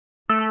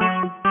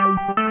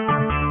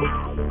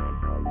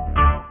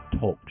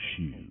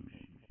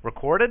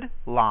Recorded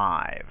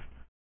live.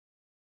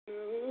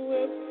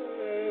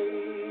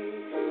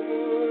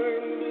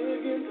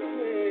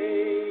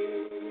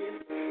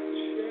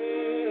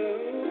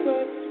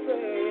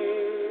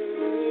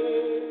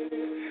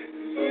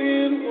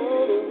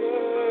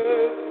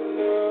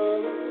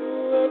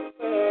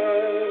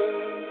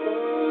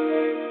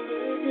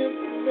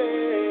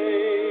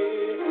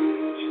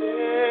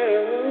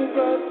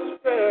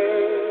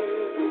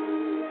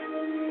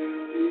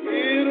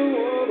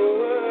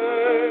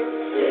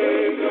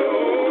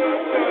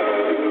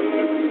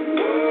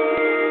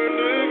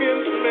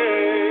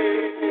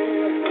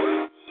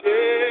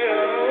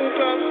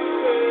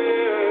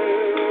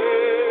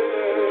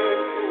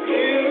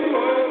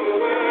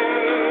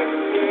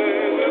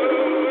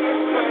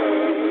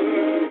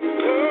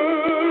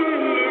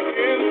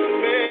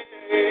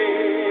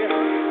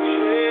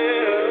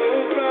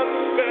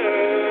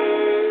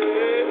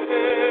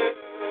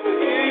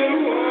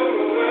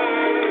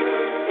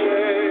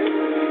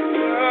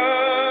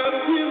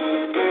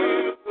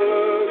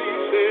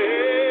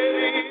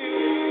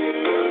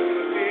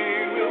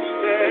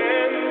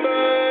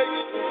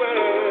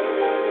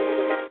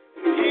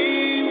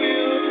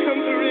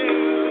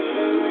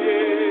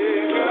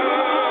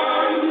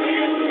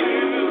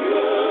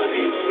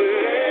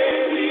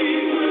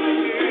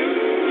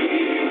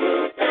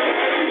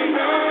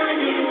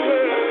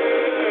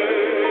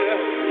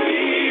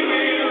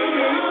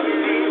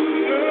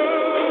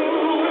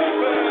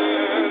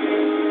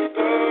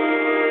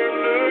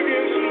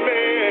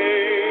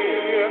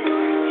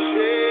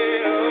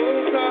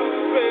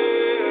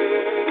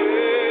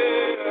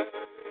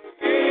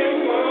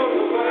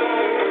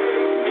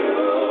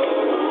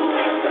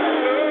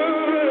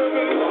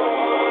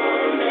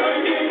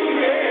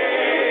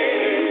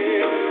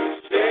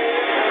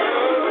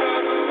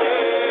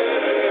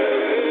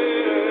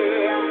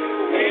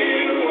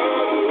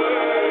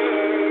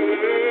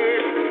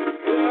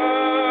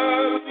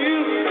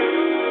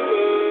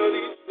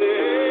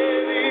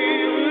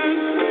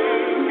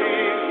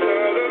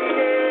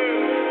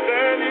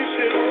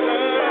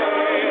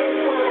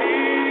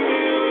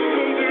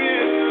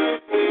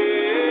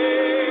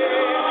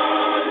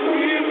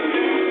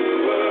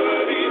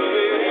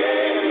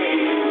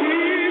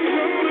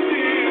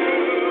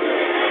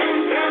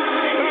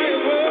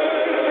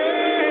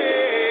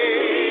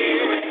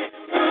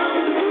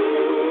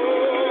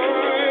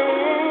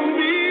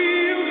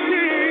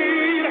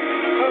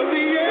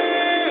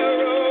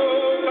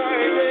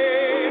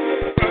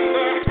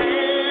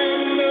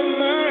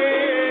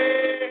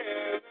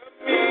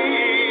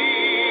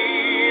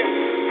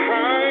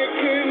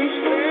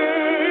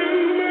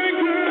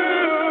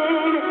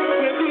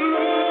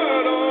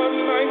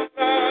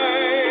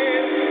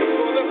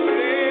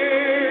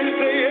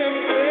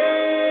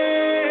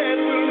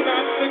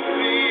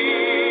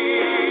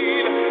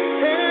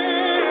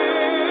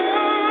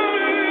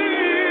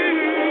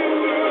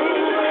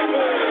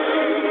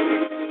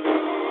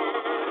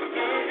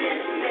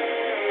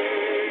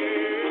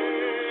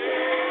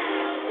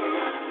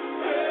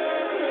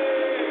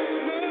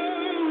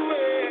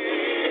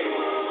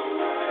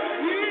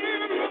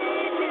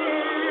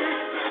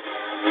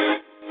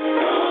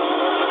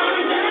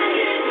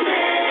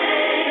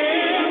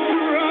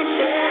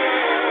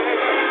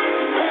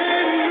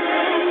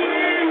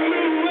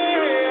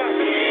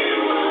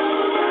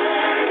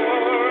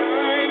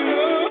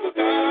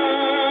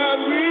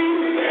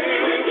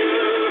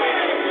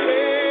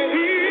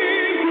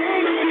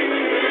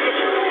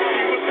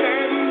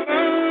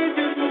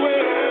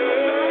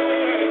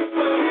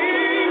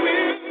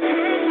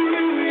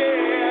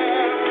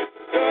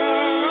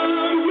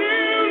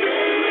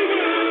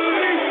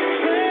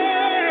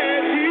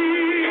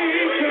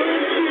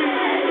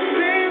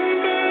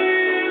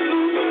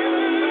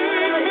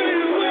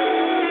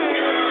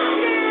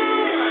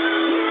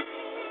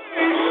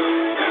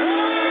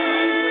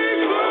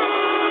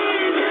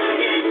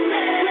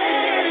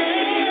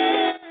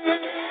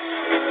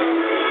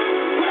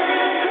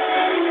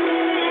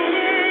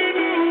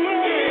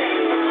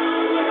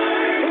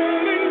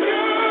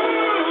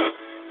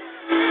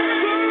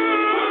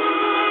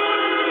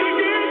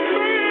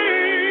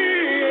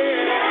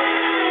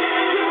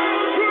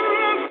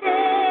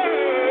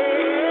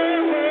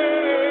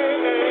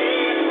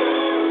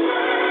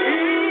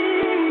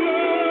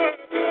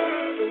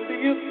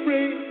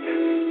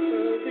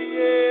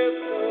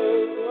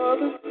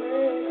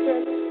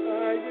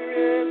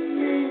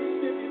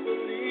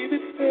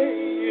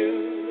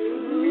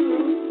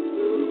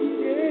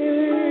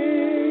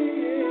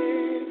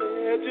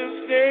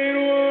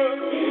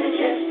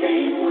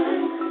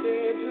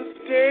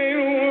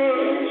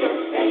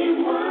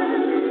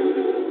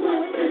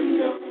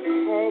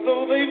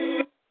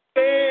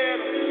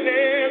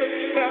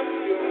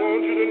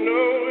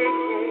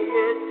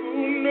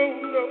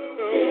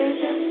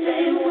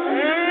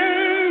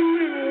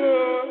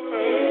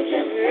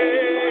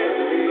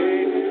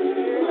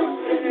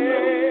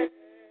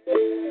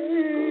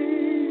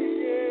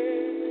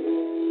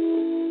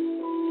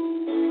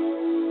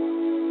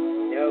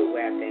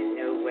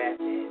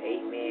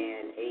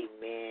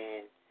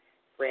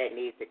 Fred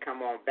needs to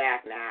come on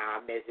back now. I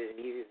miss his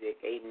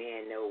music.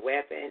 Amen. No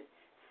weapon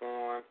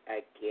formed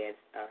against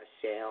us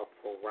shall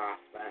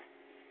prosper.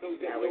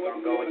 Now we're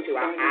going to go into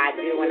our I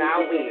do and I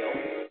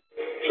will.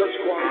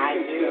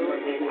 I do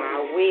and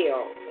I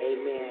will.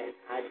 Amen.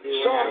 I do.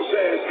 Song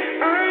says,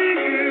 I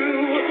do.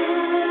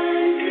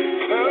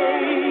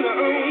 I do.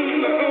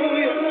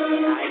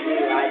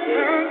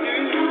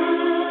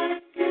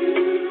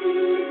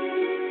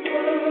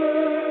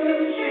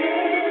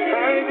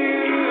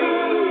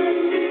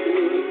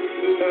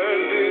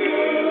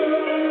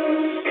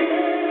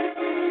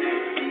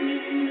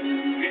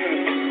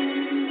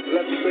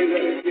 Say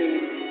that again.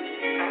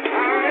 I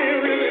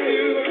really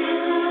do.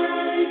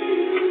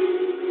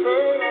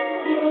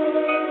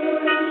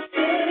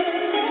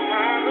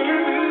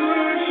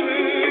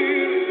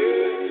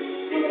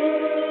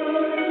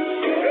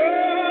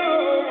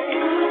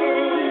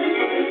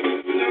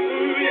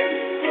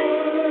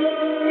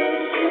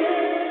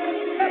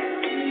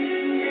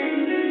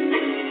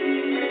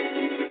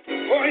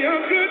 For your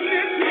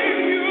goodness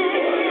and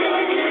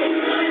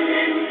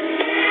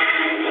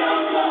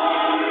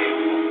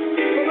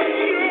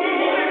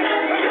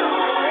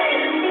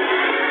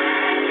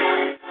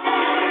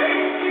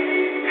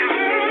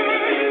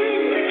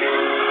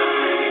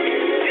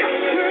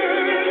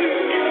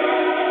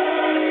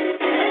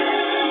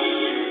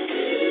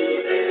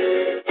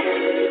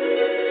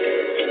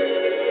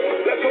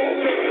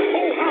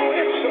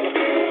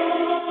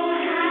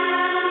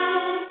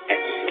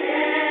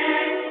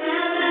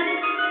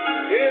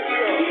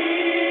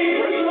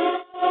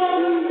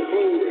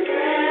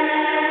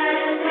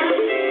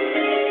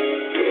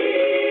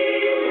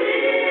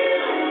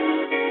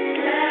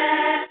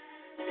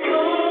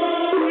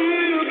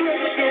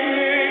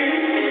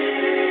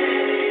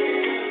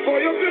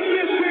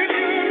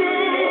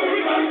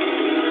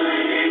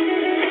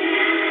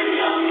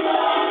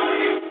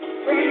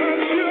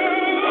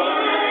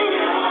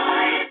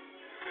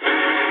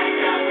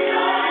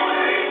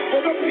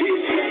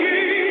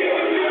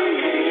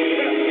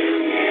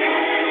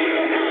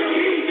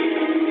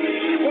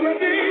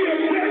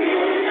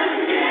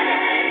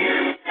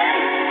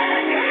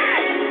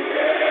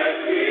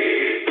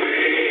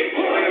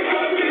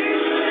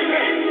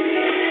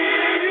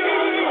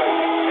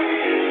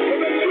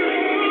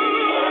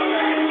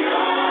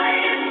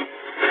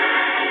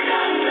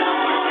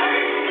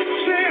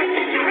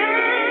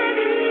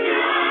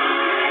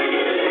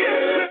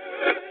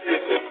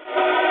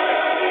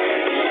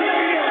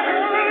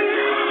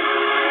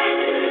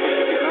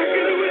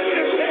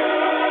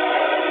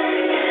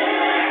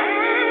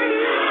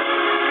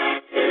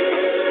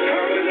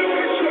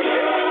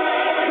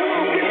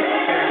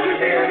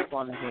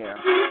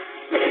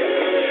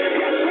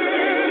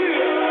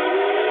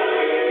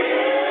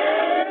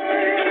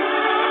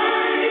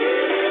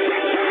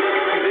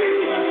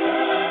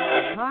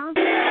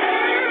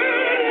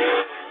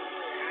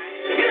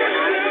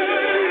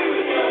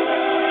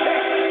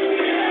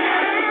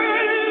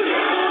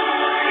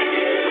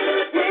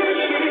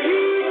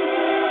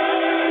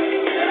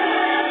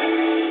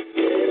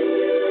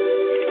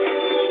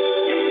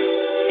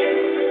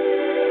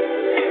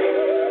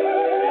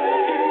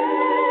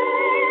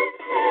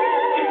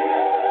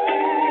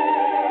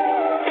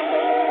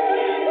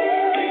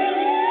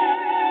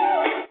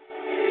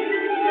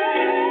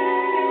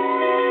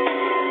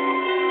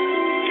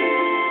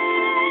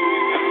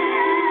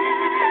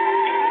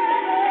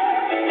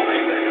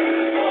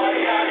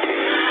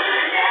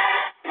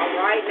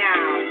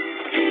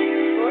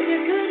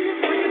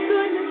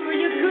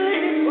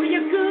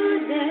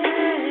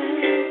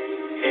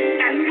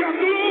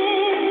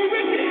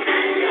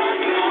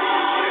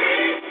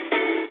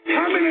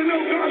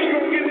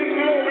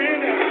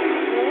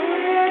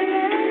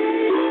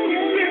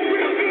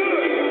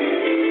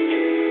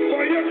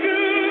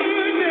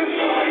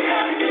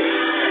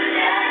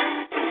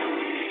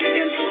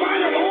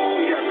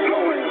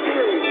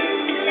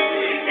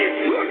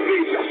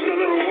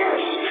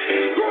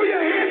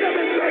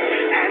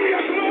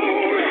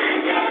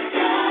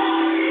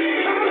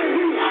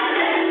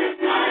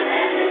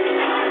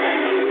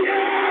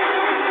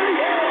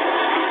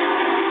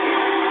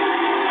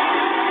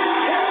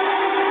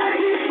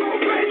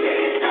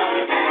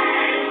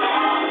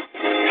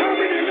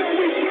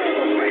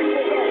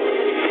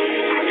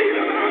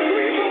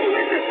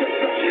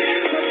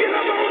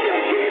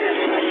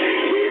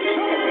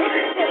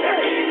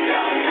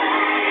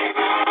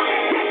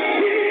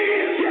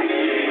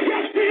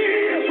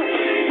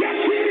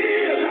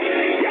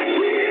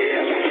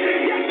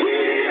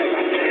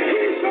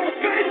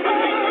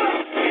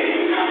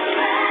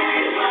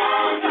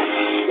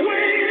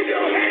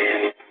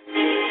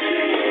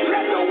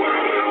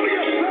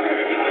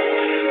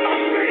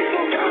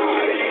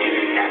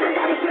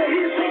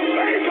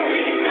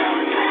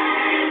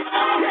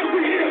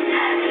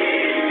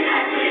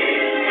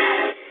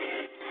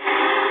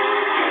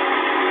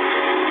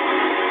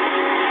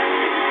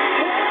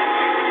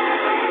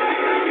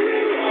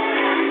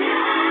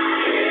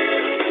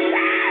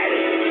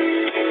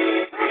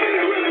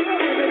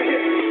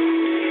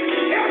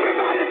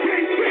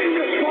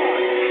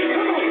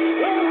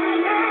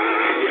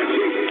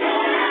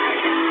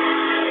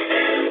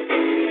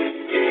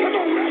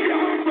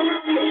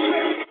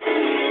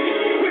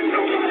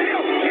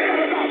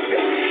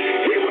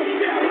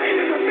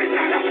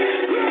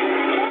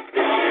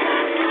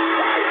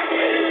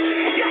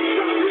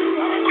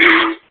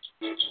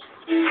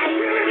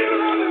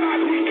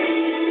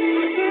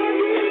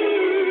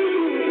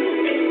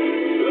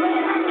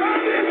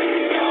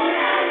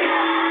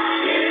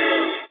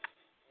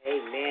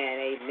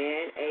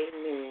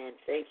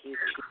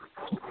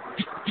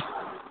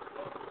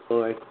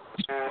Lord.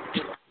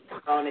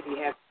 Phone if you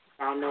have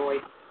background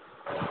noise.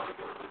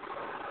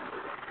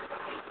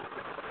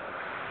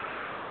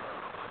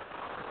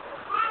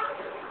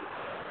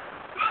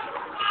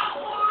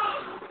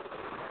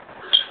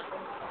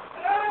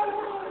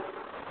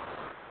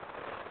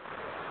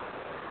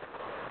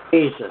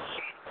 Jesus.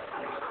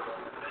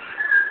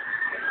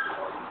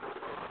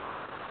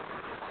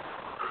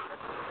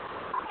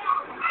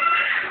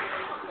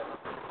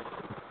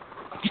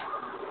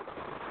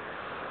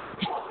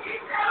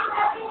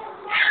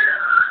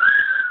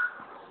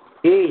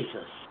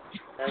 Jesus.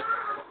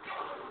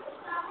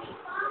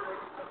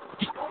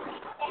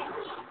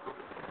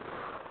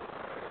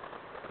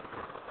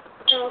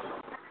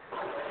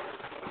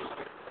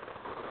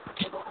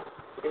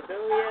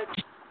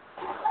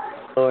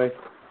 Lord.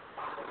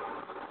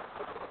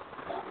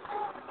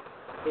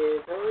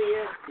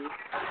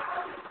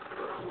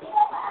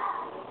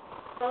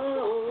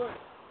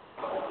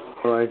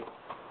 Lord.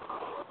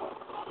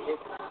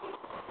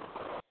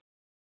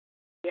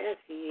 Yes,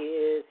 he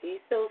is. He's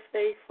so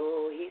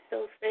faithful. He's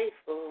so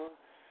faithful.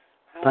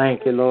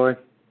 Thank you, Lord.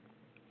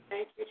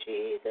 Thank you,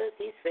 Jesus.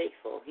 He's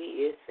faithful. He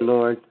is faithful.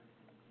 Lord.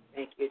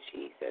 Thank you,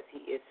 Jesus.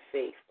 He is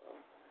faithful.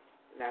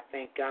 And I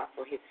thank God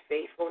for his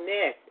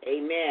faithfulness.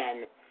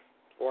 Amen.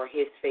 For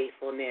his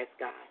faithfulness,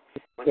 God.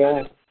 When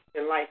others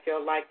in life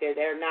feel like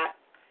they're not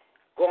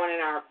going in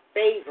our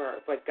favor,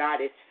 but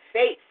God is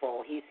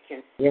faithful. He's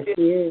consistent. Yes,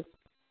 he is.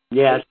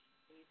 Yes.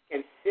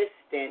 He's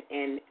consistent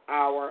in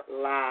our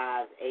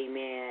lives.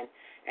 Amen.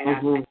 And I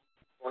thank you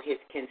for his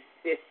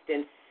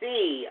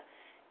consistency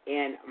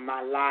in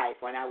my life.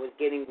 When I was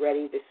getting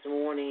ready this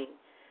morning,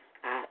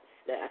 I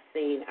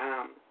seen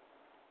a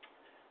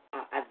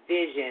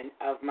vision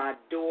of my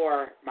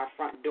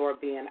front door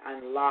being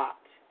unlocked.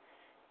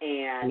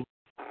 And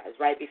it's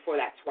right before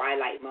that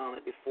twilight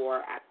moment,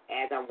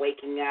 as I'm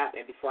waking up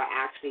and before I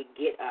actually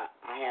get up,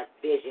 I have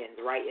visions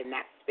right in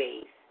that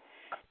space.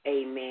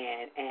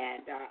 Amen.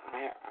 And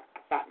I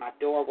thought my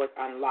door was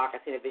unlocked.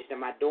 I seen a vision of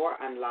my door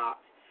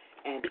unlocked.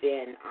 And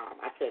then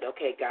I said,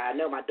 okay, God, I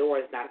know my door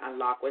is not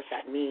unlocked. What's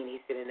that mean? He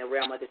said, in the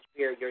realm of the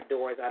spirit, your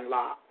door is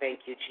unlocked. Thank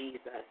you,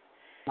 Jesus.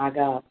 My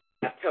God.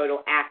 We have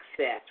total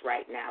access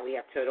right now. We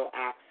have total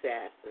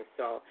access. And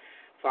so,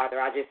 Father,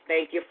 I just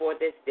thank you for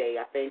this day.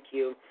 I thank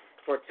you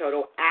for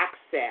total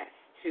access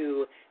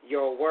to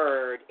your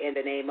word in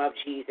the name of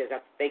Jesus. I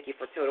thank you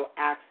for total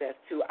access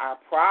to our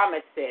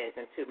promises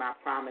and to my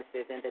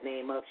promises in the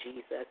name of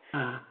Jesus.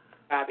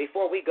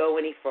 Before we go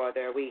any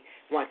further, we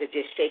want to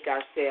just shake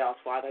ourselves,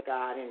 Father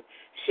God, and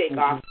shake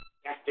off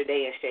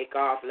yesterday and shake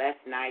off last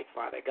night,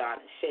 Father God,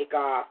 and shake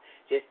off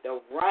just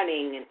the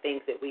running and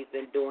things that we've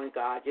been doing,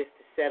 God, just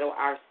to settle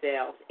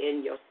ourselves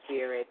in your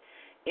spirit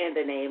in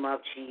the name of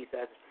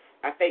Jesus.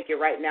 I thank you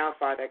right now,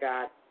 Father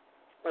God,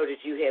 Lord,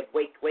 that you have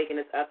waken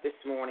us up this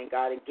morning,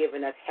 God, and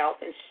given us health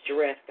and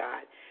strength,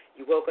 God.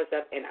 You woke us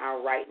up in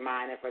our right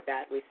mind, and for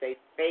that we say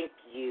thank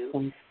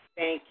you.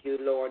 Thank you,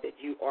 Lord, that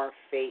you are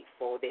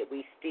faithful, that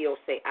we still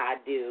say I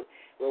do.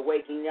 We're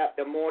waking up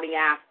the morning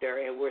after,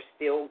 and we're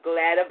still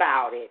glad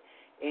about it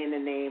in the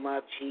name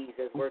of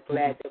Jesus. We're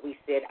glad that we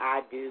said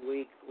I do.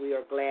 We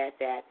are glad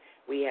that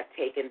we have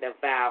taken the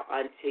vow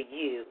unto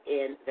you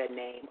in the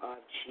name of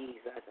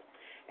Jesus.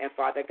 And,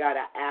 Father God,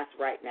 I ask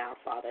right now,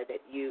 Father, that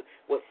you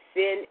would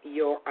send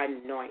your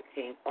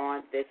anointing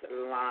on this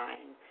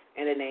line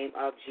in the name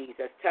of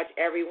Jesus. Touch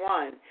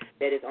everyone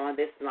that is on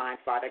this line,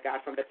 Father God,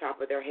 from the top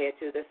of their head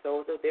to the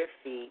soles of their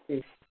feet.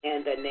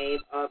 In the name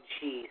of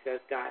Jesus,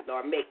 God,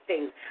 Lord, make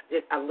things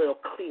just a little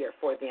clear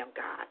for them,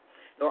 God.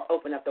 Lord,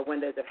 open up the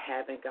windows of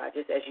heaven, God,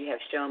 just as you have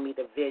shown me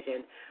the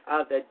vision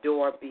of the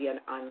door being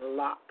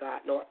unlocked,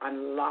 God. Lord,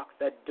 unlock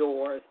the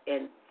doors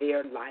in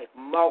their life,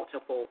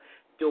 multiple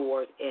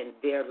doors in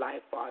their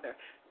life, Father,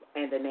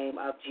 in the name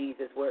of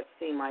Jesus, where it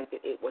seemed like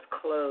that it was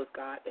closed,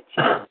 God, that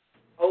you would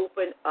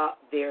open up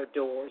their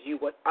doors. You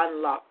would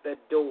unlock the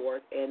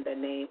doors in the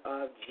name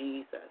of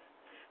Jesus.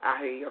 I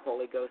hear your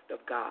Holy Ghost of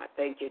God.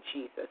 Thank you,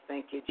 Jesus.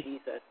 Thank you,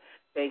 Jesus.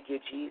 Thank you,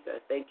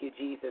 Jesus. Thank you,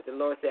 Jesus. The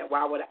Lord said,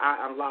 why would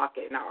I unlock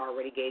it? And I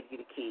already gave you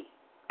the key.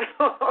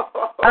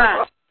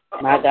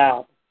 My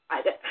God.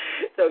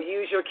 So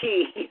use your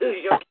key.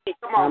 Use your key.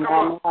 Come on.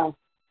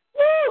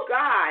 Woo,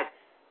 God.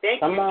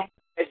 Thank you.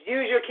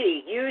 Use your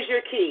key. Use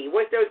your key.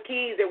 What's those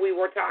keys that we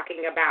were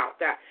talking about?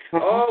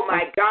 Oh,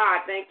 my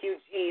God. Thank you,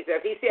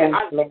 Jesus. He said,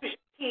 use your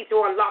key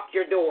to unlock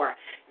your door.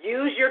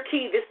 Use your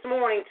key this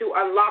morning to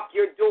unlock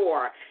your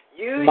door.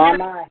 Use your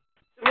key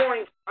this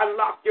morning to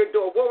unlock your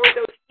door. What were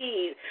those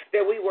keys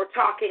that we were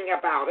talking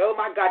about? Oh,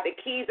 my God, the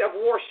keys of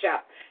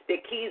worship,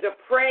 the keys of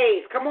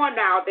praise. Come on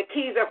now, the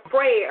keys of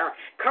prayer.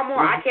 Come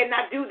on, I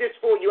cannot do this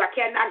for you. I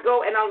cannot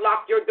go and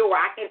unlock your door.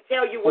 I can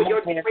tell you where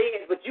your door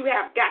is, but you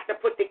have got to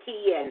put the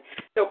key in.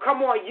 So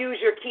come on, use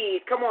your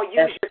keys. Come on,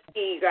 use your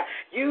keys.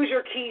 Use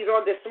your keys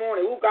on this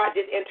morning. Oh, God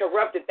just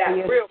interrupted that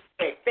real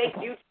quick. Thank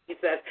you,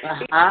 Jesus.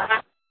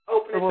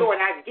 Open the door,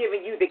 and I've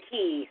given you the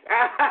keys.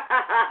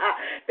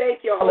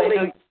 Thank you,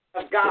 Holy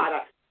of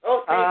God.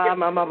 Oh, thank you.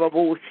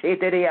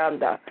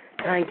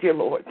 Thank you,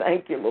 Lord.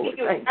 Thank you, Lord.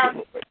 Thank you,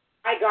 Lord.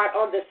 I my God,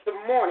 on this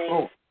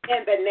morning.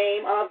 In the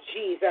name of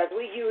Jesus,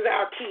 we use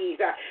our keys.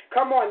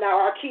 Come on now,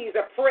 our keys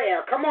of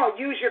prayer. Come on,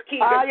 use your keys.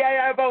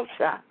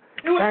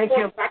 Do it for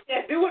you. I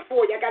can't do it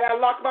for you. I got to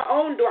unlock my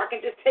own door. I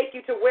can just take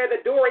you to where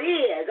the door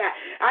is.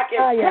 I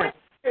can point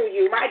to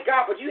you, my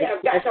God, but you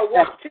have got to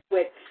walk to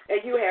it,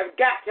 and you have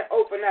got to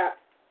open up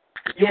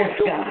your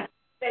door.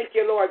 Thank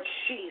you, Lord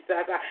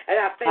Jesus. And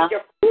I thank you,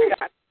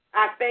 God.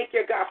 I thank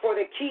you, God, for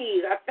the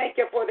keys. I thank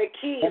you for the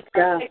keys.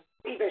 I thank you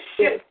for even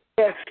shift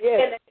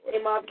in the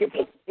name of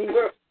Jesus.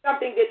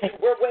 Something that you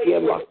were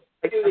waiting for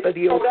to do, that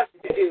you told us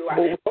to do.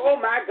 Oh,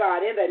 my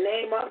God, in the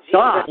name of Jesus.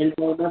 God, in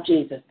the name of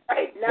Jesus.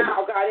 Right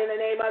now, God, in the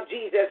name of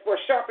Jesus, for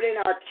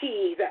sharpening our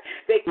keys.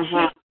 The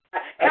keys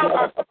help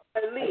our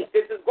belief.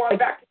 This is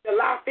going back to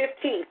July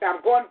 15th.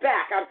 I'm going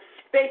back.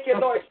 Thank you,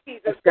 Lord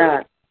Jesus,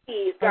 for the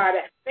keys, God.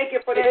 Thank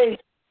you for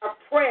the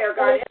prayer,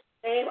 God, in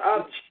the name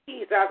of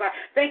Jesus.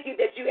 Thank you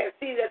that you have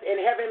seen us in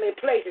heavenly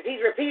places.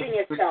 He's repeating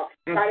himself.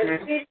 God is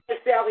repeating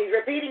himself. He's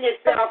repeating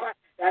himself.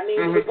 That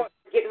means we're going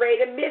to get ready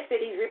to miss it.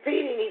 He's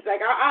repeating. He's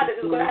like, this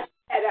is what I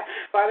said.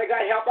 Father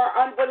God, help our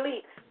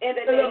unbelief in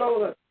the name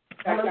of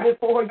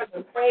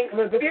Jesus. Praise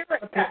Spirit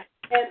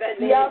in the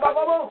name of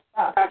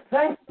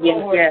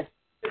Jesus.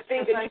 The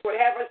things that you would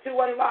have us to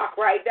unlock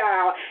right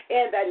now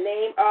in the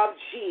name of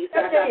Jesus.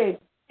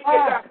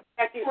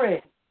 Matthew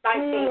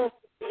 19.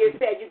 You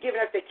said you've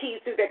given us the keys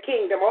to the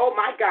kingdom, oh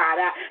my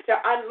God, to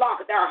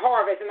unlock our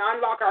harvest and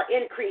unlock our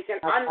increase and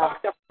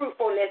unlock the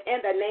fruitfulness in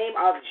the name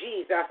of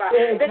Jesus. God,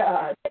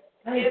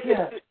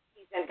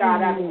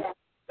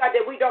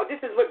 that we don't,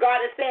 this is what God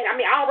is saying. I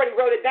mean, I already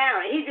wrote it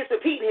down. He's just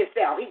repeating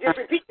himself. He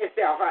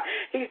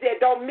said,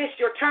 don't miss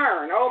your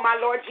turn. Oh, my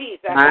Lord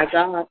Jesus. My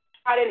God.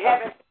 God in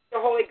heaven, the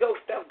Holy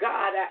Ghost of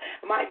God.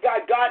 My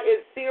God, God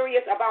is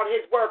serious about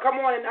his word. Come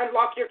on and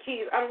unlock your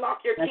keys.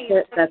 Unlock your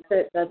keys. That's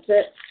it.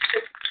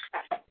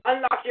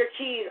 Unlock your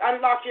keys.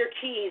 Unlock your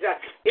keys.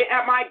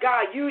 My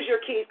God, use your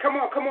keys. Come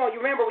on.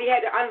 You remember we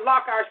had to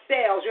unlock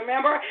ourselves,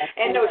 remember?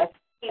 And those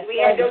keys, we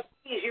had those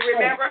keys, you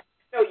remember?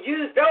 So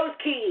use those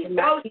keys.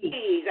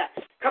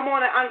 Come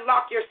on and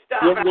unlock your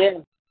stuff.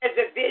 As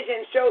the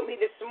vision showed me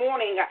this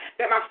morning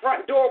that my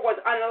front door was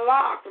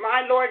unlocked,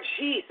 my Lord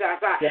Jesus.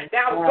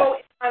 Now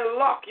go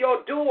unlock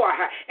your door.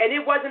 And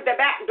it wasn't the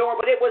back door,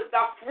 but it was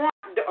the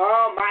front door.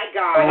 Oh, my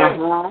God.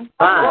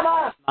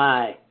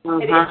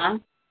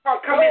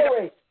 Come in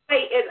the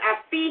way is a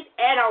thief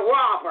and a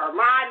robber,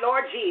 my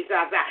Lord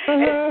Jesus.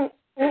 And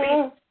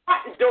the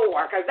front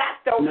door, because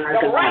that's the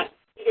right way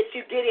that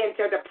you get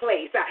into the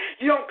place.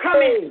 You don't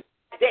come in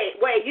that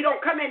way. You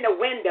don't come in the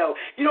window.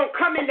 You don't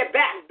come in the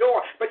back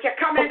door, but you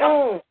come in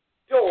the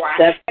door.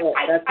 That's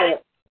it.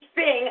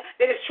 Thing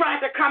that is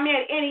trying to come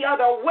in any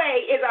other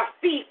way is a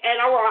thief and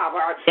a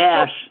robber.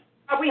 Yes.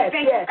 So we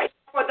thank you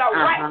for the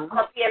right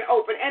door being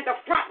open and the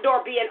front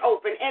door being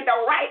open and the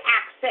right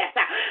access.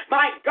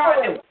 My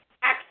God,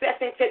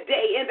 accessing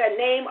today in the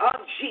name of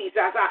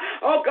Jesus.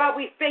 Oh, God,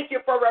 we thank you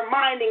for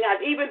reminding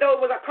us, even though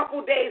it was a couple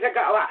days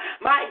ago.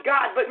 My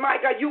God,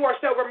 you are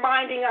so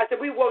reminding us that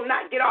we will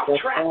not get off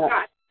track,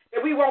 God.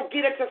 That we won't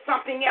get into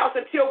something else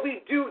until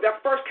we do the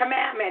first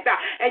commandment.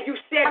 And you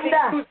said to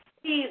use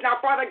keys. Now,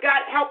 Father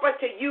God, help us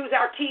to use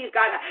our keys,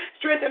 God.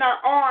 Strengthen our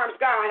arms,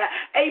 God.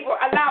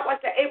 Allow us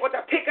to able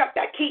to pick up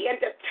that key and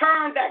to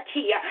turn that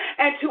key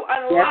and to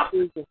unlock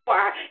the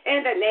door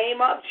in the name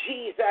of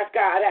Jesus,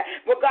 God.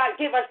 Well, God,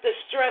 give us the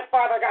strength,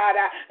 Father God.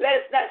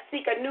 Let us not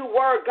seek a new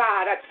word,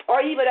 God, or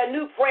even a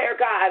new prayer,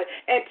 God,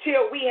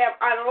 until we have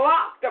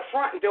unlocked the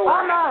front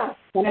door.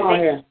 Come on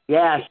here.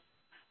 Yes.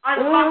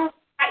 Unlock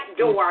the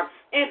door.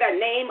 In the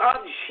name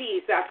of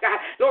Jesus, God.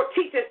 Lord,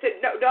 teach us to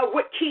know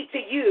what key to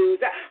use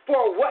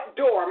for what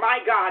door, my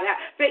God.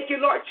 Thank you,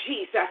 Lord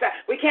Jesus.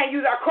 We can't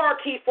use our car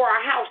key for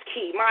our house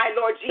key, my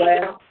Lord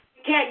Jesus.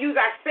 We can't use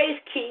our safe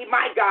key,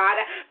 my God,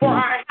 for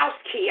our house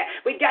key.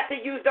 We got to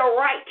use the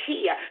right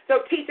key.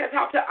 So teach us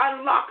how to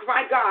unlock,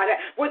 my God,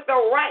 with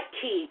the right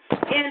key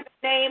in the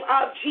name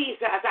of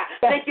Jesus.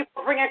 Thank you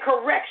for bringing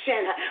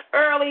correction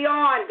early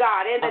on,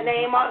 God, in the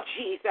name of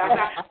Jesus.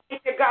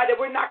 Thank you, God, that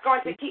we're not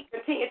going to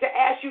continue to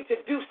ask you to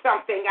do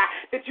something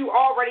that you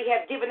already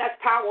have given us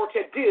power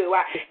to do.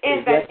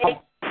 In the name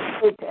of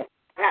Jesus.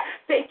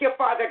 Thank you,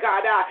 Father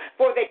God,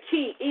 for the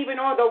key, even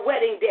on the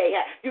wedding day.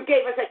 You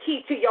gave us a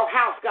key to your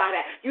house, God.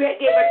 You had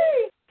given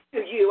us to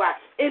you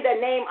in the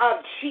name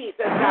of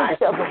Jesus, God.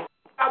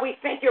 God, we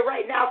thank you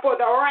right now for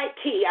the right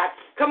key.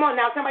 Come on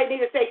now, somebody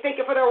needs to say, thank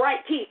you for the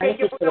right key. Thank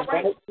you for the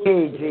right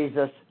key,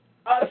 Jesus.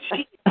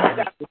 Jesus.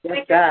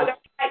 Thank you for the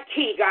right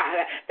key, God.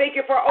 Thank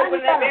you for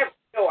opening up every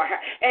door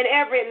and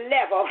every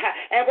level,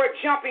 and we're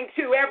jumping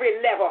to every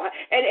level,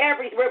 and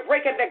we're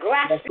breaking the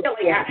glass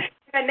ceiling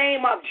in the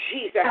name of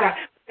Jesus.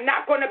 We're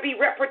not going to be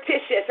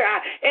repetitious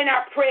in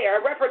our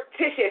prayer,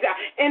 repetitious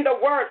in the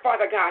word,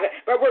 Father God,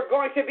 but we're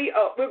going to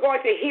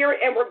hear it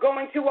and we're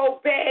going to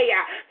obey.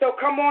 So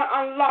come on,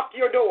 unlock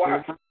your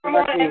door. Come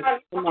on and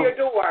unlock your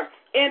door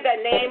in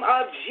the name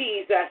of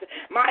Jesus.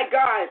 My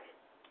God.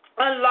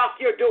 Unlock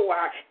your door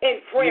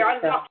in prayer.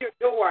 Unlock your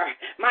door,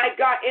 my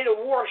God, in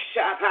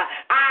worship.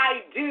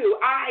 I do,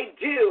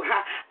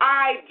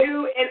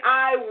 and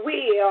I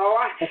will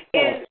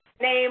in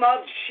the name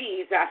of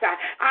Jesus.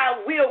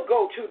 I will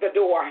go to the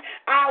door.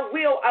 I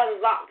will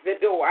unlock the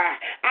door.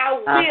 I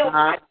will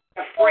not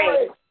be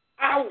afraid.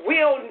 I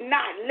will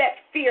not let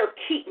fear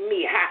keep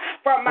me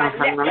from my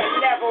next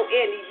level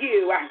in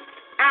you.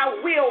 I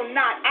will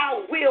not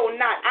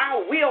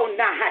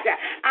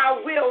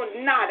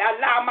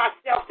allow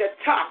myself to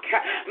talk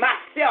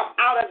myself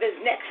out of this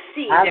next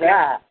season.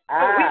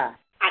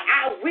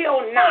 I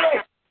will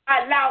not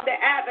allow the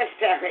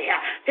adversary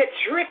to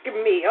trick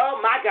me, oh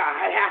my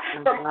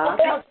God, from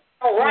opening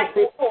the right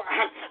door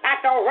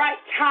at the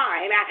right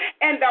time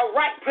in the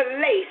right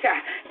place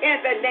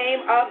in the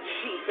name of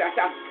Jesus.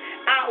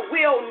 I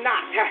will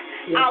not.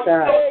 I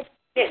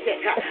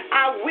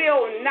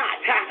will not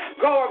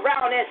go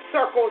around in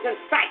circles and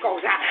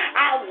cycles.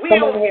 I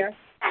will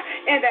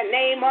in the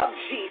name of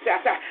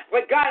Jesus.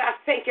 But God, I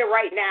thank you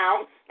right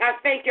now. I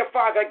thank you,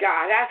 Father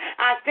God.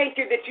 I thank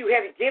you that you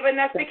have given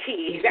us the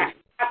keys.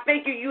 I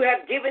thank you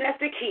have given us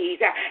the keys.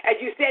 As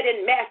you said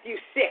in Matthew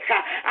 6,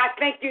 I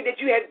thank you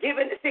that you have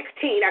given 16.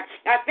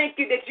 I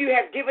thank you that you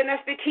have given us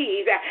the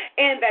keys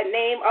in the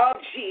name of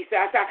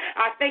Jesus.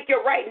 I thank you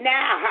right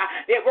now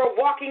that we're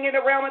walking in the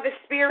realm of the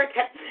Spirit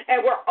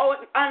and we're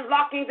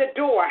unlocking the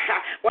door.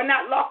 We're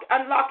not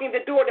unlocking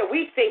the door that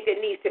we think that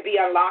needs to be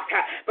unlocked,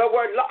 but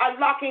we're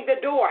unlocking the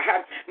door,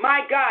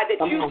 my God,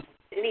 that you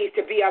needs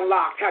to be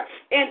unlocked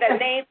in the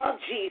name of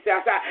Jesus.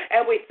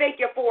 And we thank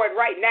you for it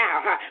right now.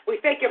 We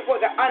thank you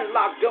for the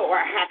unlocked door.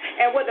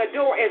 And when the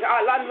door is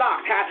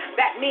unlocked,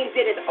 that means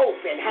it is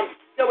open.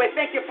 So we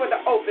thank you for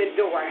the open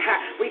door.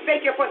 We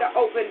thank you for the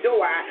open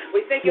door.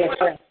 We thank you for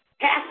the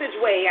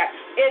passageway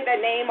in the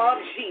name of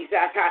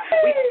Jesus.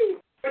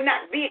 We're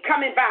not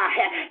coming by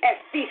as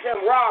thieves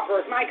and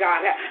robbers, my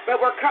God, but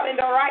we're coming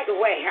the right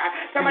way.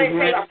 Somebody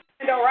say, I'm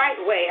coming the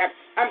right way.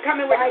 I'm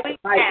coming with a clean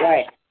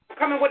hands. I'm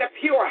coming with a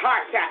pure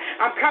heart.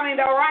 I'm coming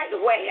the right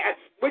way,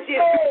 which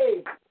is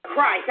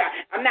Christ.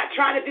 I'm not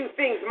trying to do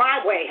things my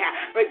way,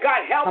 but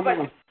God, help us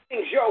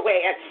things your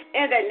way.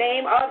 In the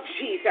name of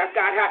Jesus,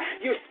 God,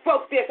 you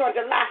spoke this on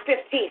July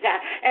 15th,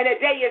 and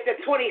today is the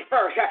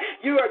 21st.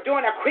 You are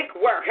doing a quick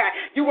work.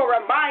 You were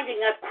reminding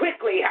us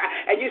quickly,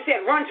 and you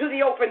said, run to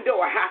the open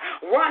door.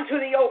 Run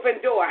to the open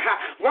door.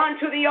 Run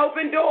to the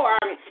open door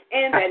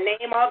in the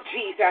name of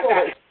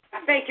Jesus. I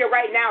thank you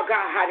right now,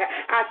 God.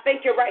 I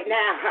thank you right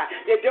now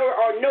that there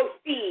are no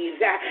thieves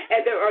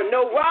and there are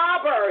no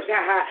robbers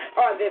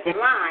on this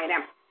line.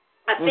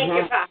 I thank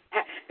you, God,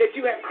 that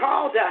you have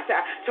called us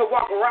to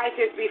walk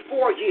righteous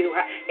before you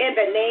in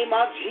the name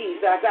of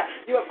Jesus.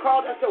 You have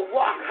called us to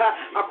walk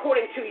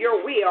according to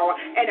your will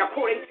and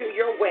according to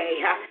your way.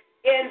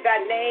 In the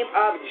name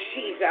of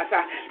Jesus,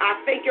 I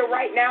thank you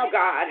right now,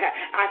 God.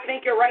 I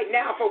thank you right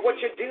now for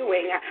what you're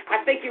doing.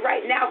 I thank you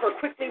right now for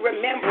quickly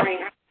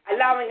remembering,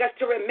 allowing us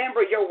to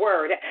remember your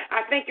word.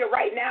 I thank you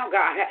right now,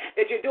 God,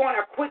 that you're doing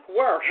a quick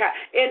work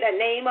in the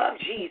name of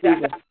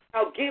Jesus.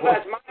 Now give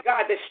us, my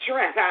God, the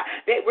strength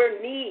that we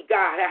need,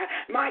 God,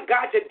 my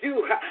God, to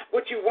do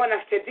what you want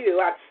us to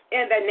do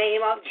in the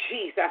name of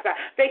Jesus.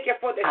 Thank you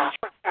for the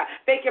strength.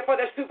 Thank you for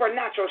the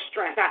supernatural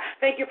strength.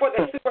 Thank you for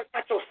the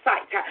supernatural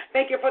sight.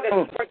 Thank you for the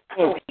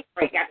supernatural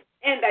hearing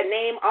in the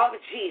name of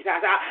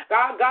Jesus.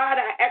 God,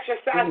 I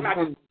exercise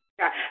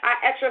I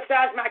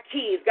exercise my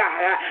keys,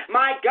 God.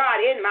 My God,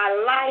 in my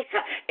life,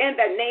 in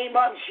the name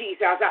of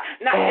Jesus.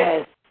 Not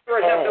just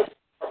of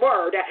the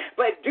word,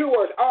 but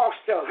doers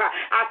also.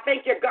 I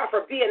thank you, God,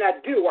 for being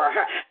a doer.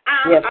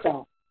 I'm a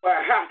doer.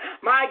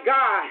 My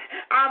God,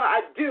 I'm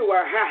a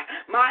doer.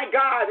 My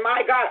God,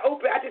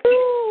 open. I just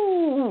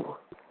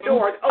see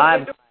doors,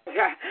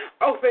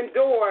 open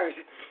doors.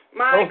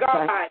 My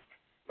God.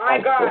 My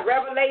God,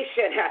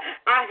 revelation.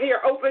 I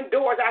hear open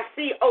doors. I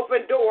see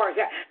open doors.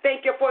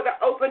 Thank you for the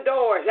open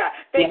doors.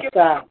 Thank you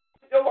for the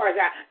open doors.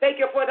 Thank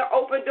you for the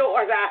open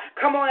doors.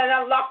 Come on and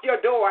unlock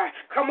your door.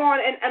 Come on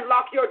and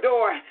unlock your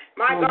door.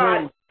 My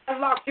God,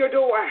 unlock your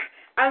door.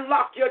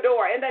 Unlock your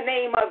door in the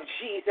name of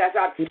Jesus.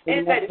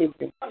 In the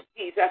name of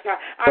Jesus.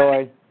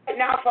 Right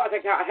now,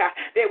 Father God,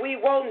 that we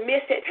won't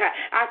miss it.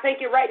 I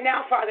thank you right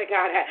now, Father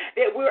God,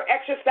 that we're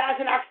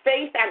exercising our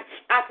faith. And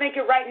I thank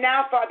you right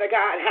now, Father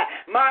God,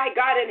 my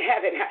God in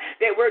heaven,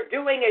 that we're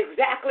doing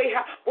exactly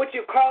what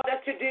you called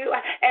us to do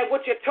and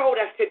what you told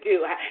us to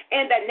do.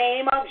 In the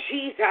name of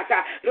Jesus,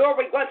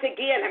 Lord, once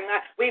again,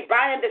 we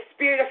bind the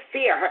spirit of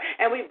fear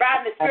and we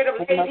bind the spirit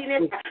of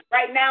laziness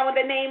right now in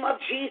the name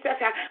of Jesus.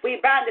 We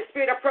bind the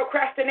spirit of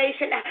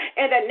procrastination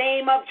in the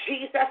name of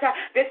Jesus.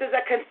 This is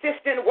a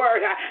consistent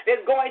word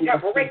that's going to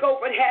break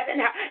open heaven.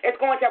 It's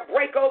going to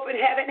break open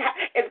heaven.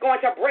 It's going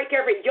to break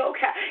every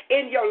yoke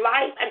in your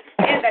life.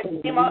 In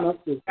the name of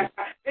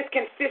this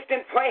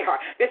consistent prayer,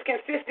 this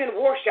consistent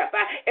worship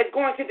is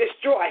going to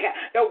destroy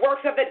the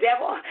works of the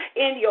devil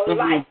in your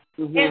life.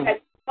 In the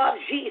name of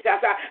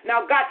Jesus.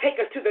 Now, God, take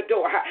us to the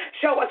door.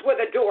 Show us where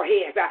the door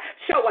is.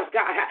 Show us,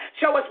 God.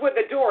 Show us where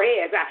the door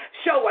is.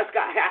 Show us,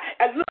 God.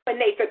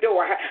 Illuminate the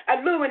door.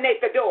 Illuminate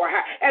the door.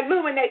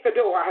 Illuminate the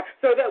door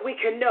so that we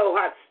can know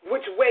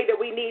which way that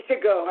we need to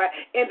go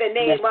in the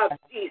name of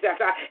Jesus.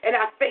 And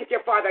I thank you,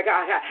 Father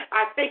God.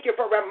 I thank you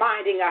for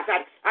reminding us.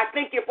 I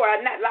thank you for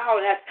not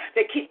allowing us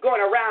to keep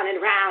going around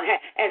and round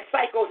and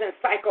cycles and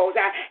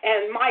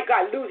my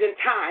God, losing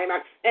time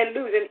and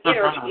losing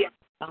energy.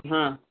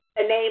 In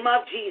the name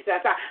of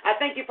Jesus. I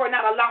thank you for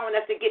not allowing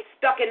us to get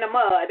stuck in the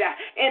mud.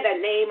 In the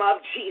name of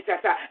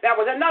Jesus. That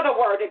was another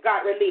word that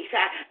God released.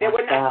 That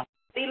we're not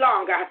any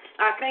longer.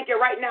 I thank you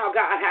right now,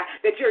 God,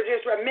 that you're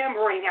just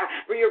remembering,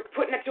 you're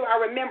putting it to our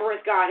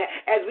remembrance, God,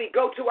 as we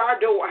go to our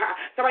door.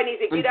 Somebody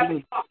needs to get up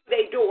and walk to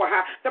their door.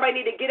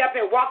 Somebody needs to get up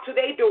and walk to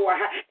their door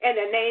in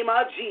the name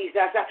of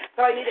Jesus.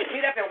 Somebody needs to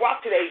get up and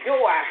walk to their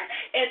door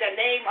in the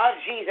name of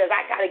Jesus.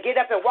 I got to get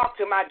up and walk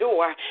to my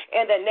door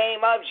in the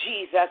name of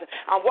Jesus.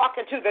 I'm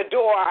walking to the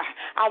door.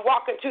 I'm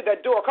walking to the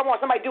door. Come on,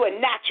 somebody do it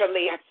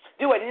naturally.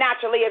 Do it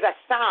naturally as a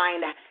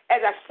sign. As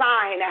a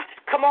sign.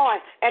 Come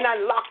on and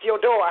unlock your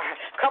door.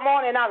 Come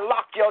on and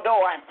unlock your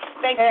door.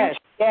 Thank you,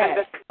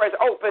 Jesus. The door is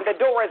open. The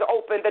door is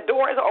open. The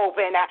door is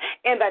open.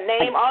 In the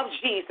name of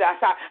Jesus.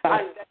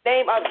 In the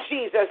name of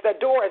Jesus, the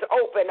door is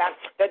open.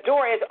 The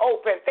door is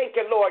open. Thank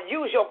you, Lord.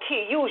 Use your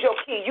key. Use your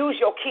key. Use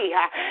your key.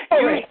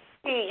 Use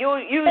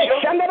your key.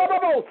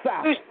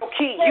 Use your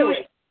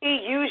key.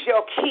 Use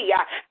your key.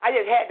 I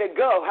just had to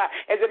go.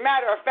 As a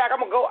matter of fact, I'm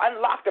going to go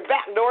unlock the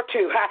back door,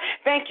 too.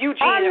 Thank you,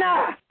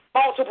 Jesus.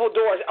 Multiple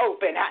doors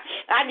open.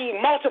 I need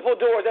multiple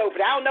doors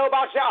open. I don't know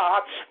about y'all,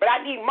 but I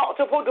need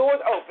multiple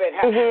doors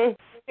open.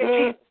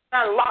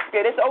 Unlocked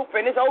it. It's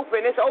open. It's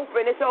open. It's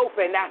open. It's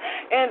open.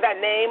 In the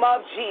name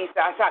of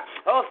Jesus.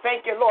 Oh,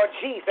 thank you, Lord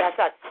Jesus.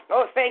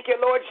 Oh, thank you,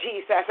 Lord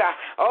Jesus.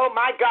 Oh,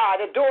 my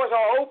God. The doors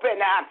are open.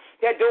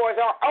 The doors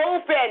are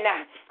open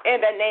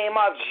in the name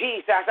of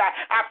Jesus.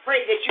 I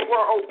pray that you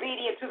were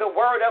obedient to the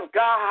word of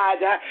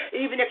God.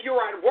 Even if you're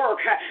at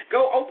work,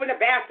 go open the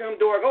bathroom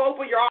door. Go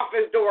open your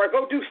office door.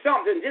 Go do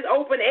something. Just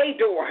open a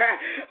door.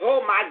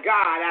 Oh, my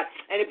God.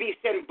 And it be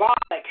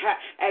symbolic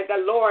as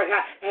the Lord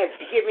has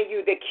given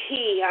you the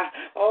key.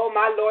 Oh,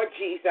 my Lord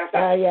Jesus.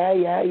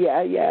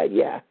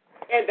 Yeah.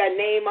 In the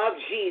name of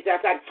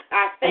Jesus,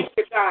 I thank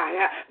you, God,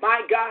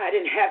 my God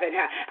in heaven.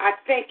 I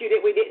thank you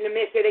that we didn't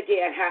miss it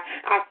again.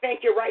 I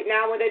thank you right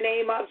now in the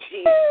name of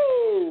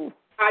Jesus.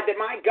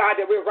 My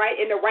God, that we're right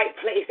in the right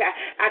place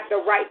at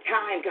the right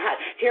time, God,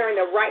 hearing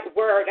the right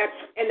word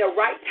in the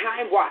right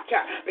time watch,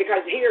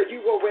 because here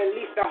you will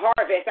release the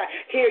harvest.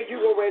 Here you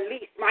will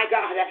release, my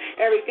God,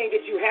 everything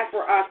that you have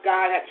for us,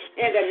 God,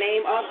 in the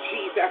name of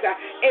Jesus.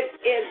 It's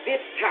in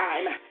this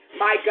time,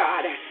 my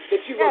God,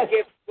 that you will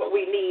give what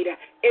we need.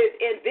 It is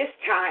in this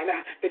time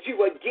that you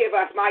will give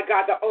us, my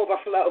God, the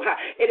overflow.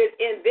 It is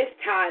in this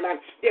time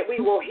that we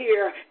will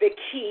hear the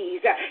keys.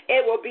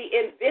 It will be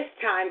in this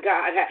time,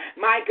 God,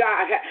 my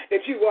God,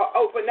 that you will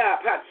open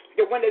up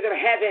the windows of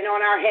heaven on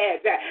our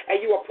heads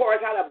and you will pour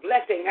us out a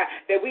blessing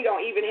that we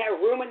don't even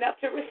have room enough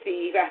to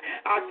receive.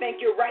 I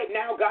thank you right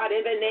now, God,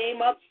 in the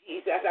name of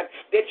Jesus,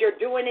 that you're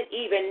doing it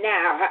even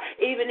now,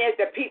 even as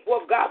the people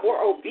of God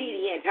were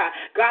obedient,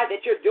 God,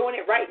 that you're doing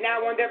it right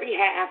now on their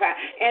behalf,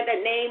 in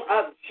the name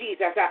of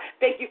Jesus.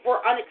 Thank you for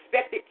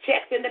unexpected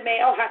checks in the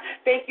mail.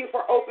 Thank you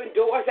for open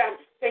doors.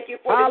 Thank you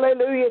for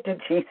hallelujah to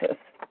Jesus.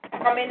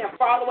 Coming and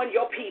following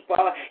your people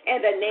in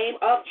the name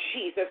of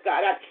Jesus,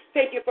 God.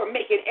 Thank you for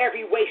making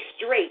every way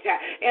straight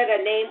in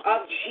the name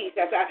of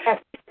Jesus.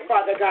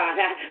 Father God,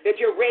 that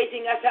you're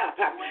raising us up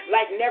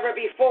like never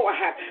before.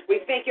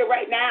 We thank you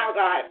right now,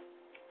 God,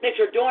 that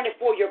you're doing it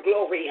for your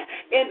glory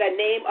in the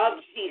name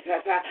of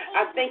Jesus.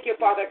 I thank you,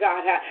 Father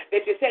God,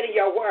 that you said in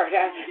your word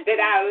that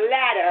our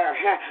latter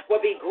will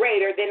be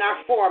greater than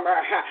our former.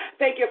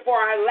 Thank you for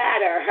our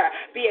latter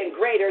being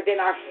greater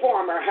than our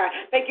former.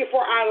 Thank you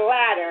for our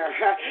latter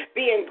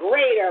being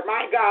greater,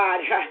 my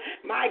God,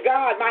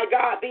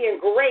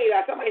 being greater.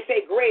 Somebody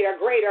say greater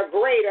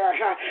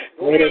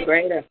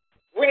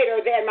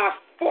than my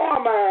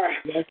former.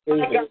 Yes,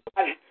 my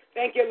God.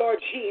 Thank you, Lord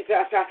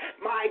Jesus.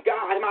 My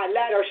God, my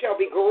ladder shall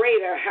be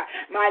greater.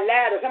 My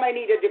ladder, somebody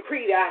need to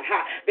decree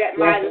that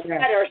my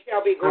ladder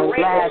shall be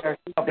greater.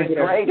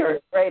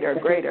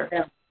 Greater.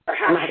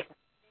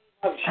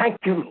 Thank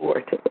you,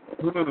 Lord.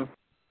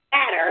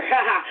 Ladder.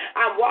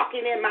 I'm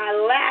walking in my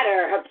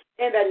ladder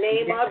in the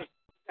name of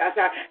Jesus.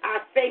 I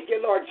thank you,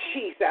 Lord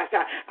Jesus.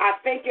 I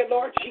thank you,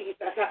 Lord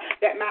Jesus,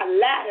 that my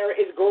ladder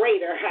is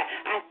greater.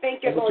 I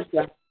thank you, Lord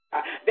Jesus,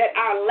 that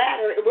our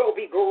ladder will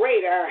be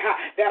greater.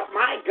 That,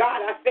 my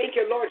God, I thank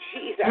you, Lord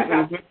Jesus,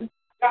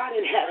 God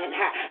in heaven,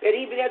 that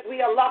even as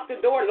we unlock the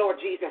door, Lord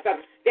Jesus,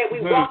 that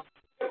we walk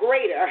the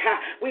greater.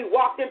 We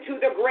walked into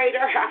the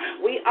greater.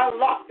 We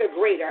unlock the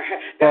greater.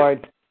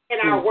 Lord. In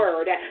our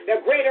word,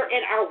 the greater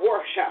in our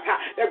worship,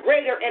 the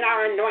greater in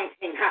our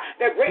anointing,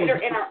 the greater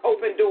in our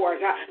open doors,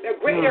 the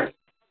greater in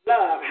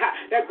love,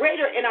 the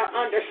greater in our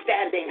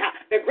understanding,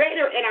 the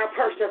greater in our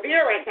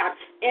perseverance,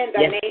 in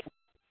the name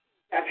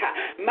of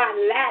my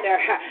ladder.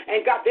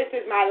 And God, this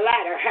is my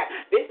ladder.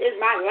 This is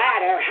my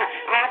ladder.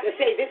 I have to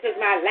say, this is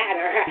my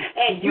ladder.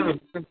 And you,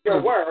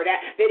 your word,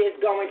 that is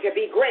going to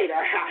be greater.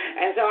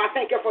 And so I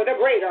thank you for the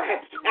greater.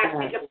 I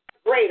thank you for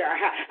the greater.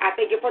 I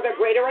thank you for the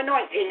greater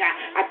anointing.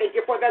 I thank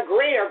you for the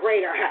greater.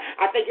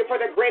 I thank you for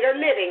the greater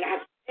living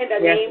in the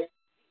name of Jesus.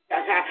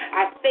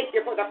 I thank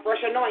you for the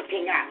fresh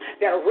anointing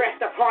that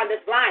rests upon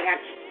this line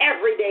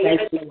every day.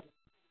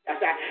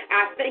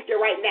 I thank you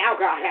right now,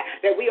 God,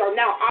 that we are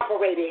now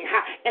operating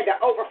in the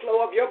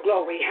overflow of your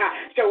glory.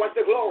 Show us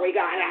the glory,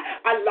 God.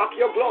 Unlock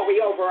your glory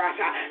over us.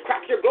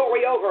 Crack your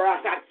glory over us.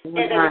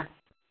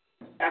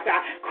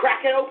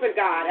 Crack it open,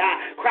 God.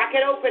 Crack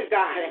it open,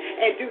 God,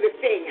 and do the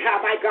thing,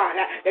 my God,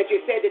 that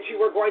you said that you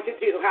were going to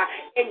do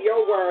in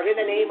your word, in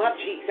the name of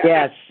Jesus.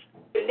 Yes.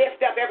 We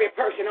lift up every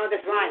person on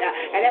this line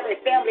and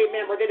every family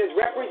member that is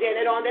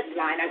represented on this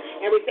line.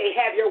 And we say,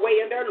 have your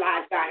way in their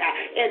lives, God,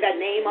 in the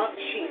name of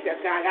Jesus,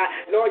 God.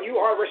 Lord, you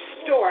are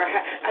restore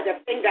the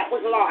thing that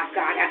was lost,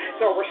 God.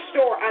 So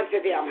restore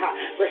unto them.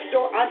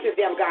 Restore unto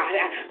them, God.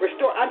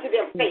 Restore unto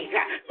them faith.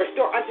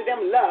 Restore unto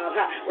them love.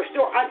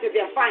 Restore unto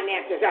them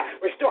finances.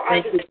 Restore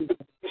unto them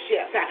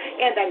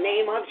in the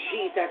name of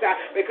Jesus,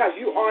 because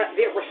you are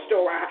the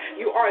restorer.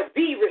 You are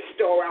the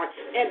restorer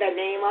in the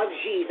name of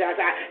Jesus.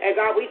 And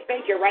God, we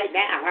thank you right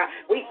now.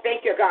 We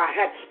thank you, God,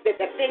 that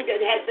the thing that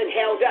has been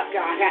held up,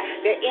 God,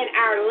 that in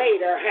our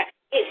later,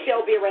 it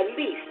shall be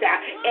released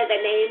in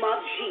the name of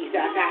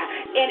Jesus.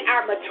 In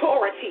our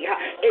maturity,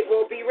 it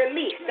will be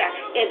released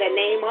in the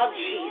name of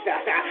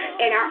Jesus.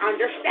 In our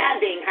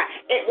understanding,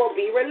 it will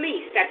be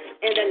released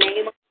in the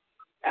name of Jesus.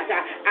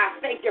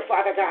 I thank you,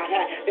 Father God,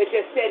 that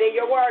you said in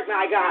your word,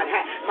 my God,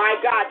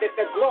 that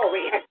the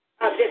glory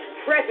of this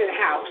present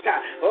house,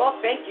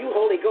 thank you,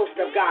 Holy Ghost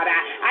of God.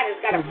 I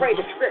just got to pray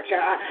the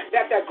scripture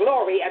that the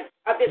glory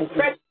of this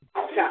present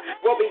house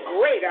will be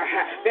greater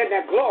than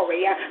the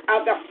glory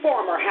of the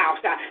former house,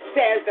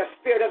 says the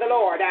Spirit of the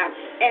Lord.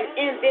 And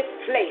in this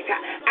place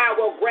I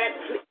will grant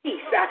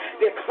peace,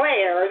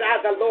 declares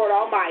the Lord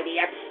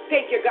Almighty.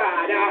 Thank you,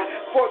 God,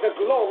 for the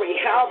glory.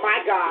 Oh,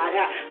 my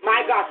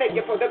God, thank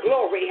you for the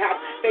glory.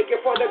 Thank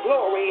you for the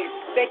glory.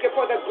 Thank you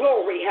for the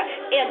glory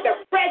in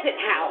the present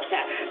house.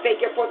 Thank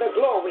you for the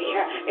glory.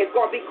 It's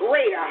going to be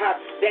greater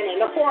than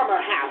in the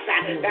former house.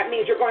 That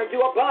means you're going to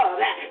do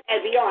above and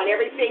beyond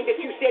everything that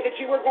you said that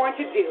you were going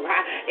to do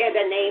in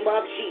the name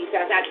of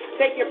Jesus.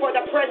 Thank you for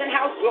the present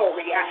house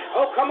glory.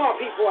 Oh, come on,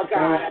 people of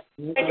God.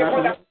 Thank you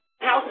for the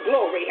house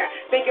glory.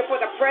 Thank you for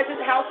the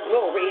present house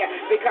glory,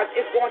 because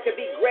it's going to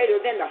be greater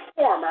than the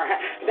former.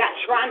 Not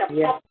trying to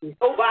pump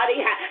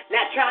nobody,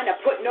 not trying to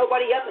put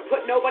nobody up and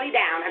put nobody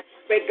down.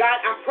 But God,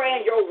 I'm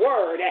praying your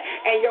word,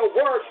 and your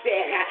word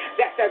said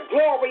that the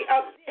glory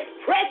of this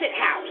present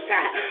house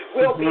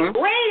will be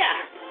greater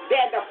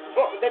than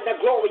the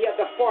glory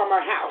of the former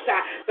house.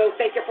 So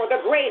thank you for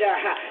the greater.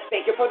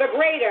 Thank you for the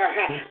greater.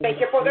 Thank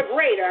you for the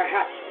greater.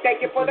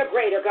 Thank you for the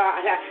greater,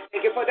 God.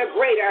 Thank you for the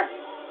greater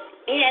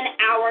in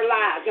our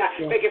lives.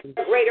 Thank you for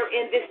the greater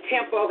in this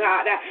temple,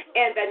 God,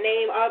 in the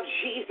name of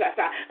Jesus.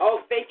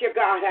 Oh, thank you,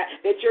 God,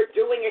 that you're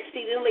doing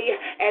exceedingly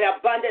and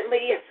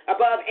abundantly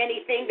above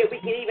anything that we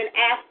can even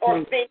ask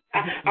or think,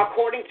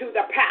 according to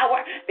the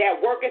power that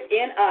worketh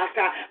in us.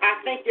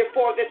 I thank you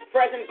for this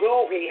present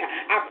glory.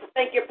 I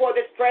thank you for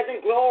this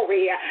present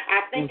glory. I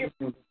thank you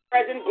for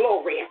present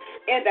glory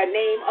in the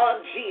name of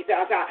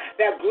Jesus.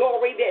 The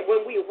glory that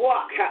when we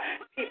walk,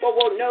 people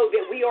will know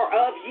that we are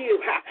of you.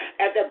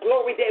 And the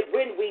glory that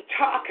when we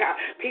talk,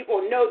 people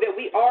know that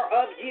we are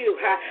of you.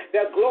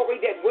 The glory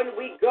that when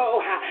we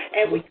go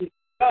and we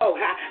go,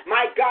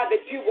 my God,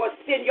 that you will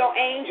send your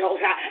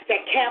angels to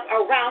camp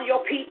around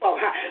your people.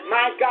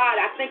 My God,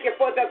 I thank you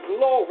for the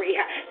glory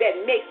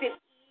that makes it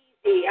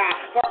easy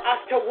for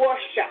us to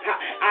worship.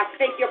 I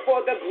thank you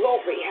for the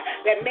glory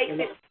that makes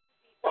it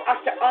for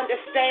us to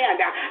understand.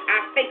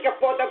 I thank you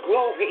for the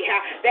glory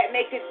that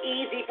makes it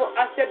easy for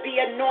us to be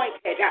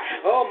anointed.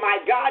 Oh,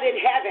 my God in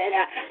heaven,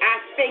 I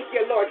thank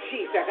you, Lord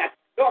Jesus.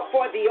 Lord,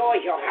 for the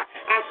oil.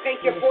 I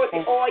thank you for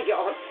the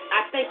oil.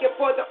 I thank you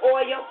for the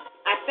oil.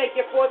 I thank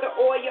you for the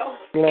oil.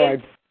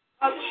 Lord.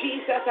 Of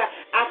Jesus,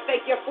 I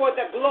thank you for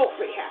the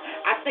glory.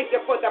 I thank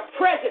you for the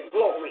present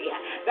glory.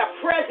 The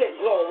present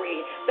glory.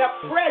 The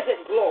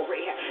present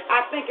glory.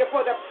 I thank you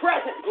for the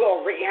present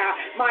glory.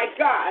 My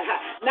God,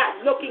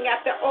 not looking at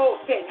the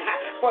old thing,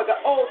 for the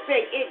old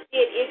thing, it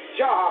did its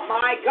job.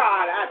 My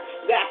God, I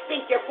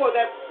thank you for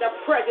the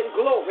present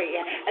glory.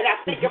 And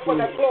I thank you for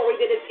the glory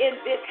that is in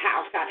this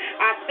house.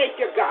 I thank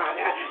you, God,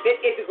 that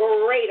it's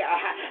greater.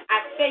 I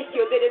thank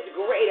you that it's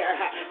greater.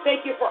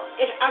 Thank you for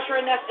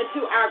ushering us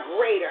into our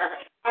greater.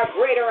 A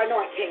greater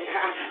anointing,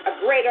 a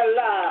greater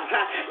love,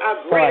 a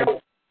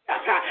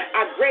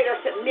greater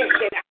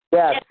submission.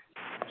 Yes.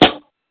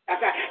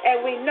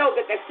 And we know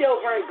that the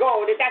silver and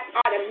gold, that's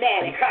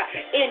automatic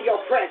in your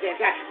presence.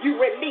 You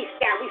release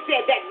that. We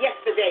said that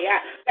yesterday,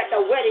 that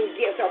the wedding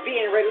gifts are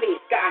being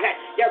released, God.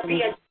 They're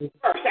being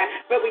dispersed.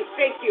 But we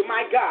thank you,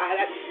 my God.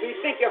 We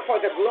thank you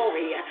for the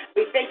glory.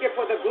 We thank you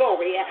for the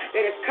glory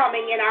that is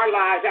coming in our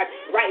lives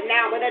right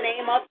now in the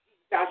name of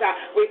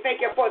We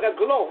thank you for the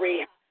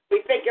glory.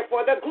 We thank you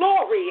for the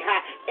glory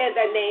in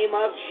the name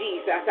of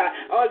Jesus.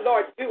 Oh,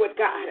 Lord, do it,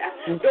 God.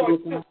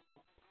 Lord,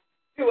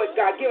 do it,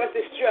 God. Give us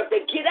the strength to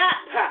get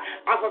up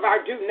off of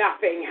our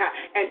do-nothing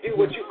and do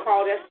what you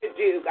called us to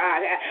do,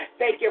 God.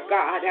 Thank you,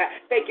 God.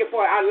 Thank you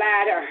for our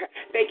ladder.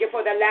 Thank you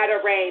for the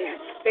latter rain.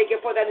 Thank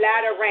you for the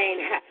latter rain.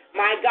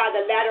 My God,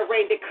 the latter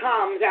rain that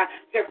comes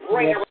to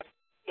bring a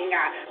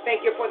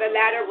thank you for the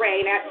latter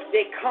rain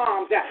that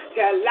comes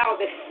to allow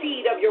the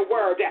seed of your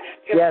word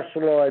to yes,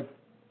 Lord.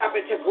 Up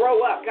and to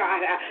grow up,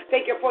 God.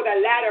 Thank you for the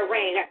latter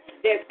rain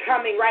that's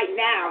coming right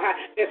now,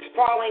 that's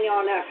falling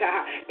on us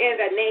in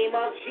the name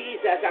of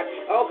Jesus.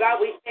 Oh,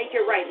 God, we thank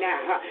you right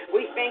now.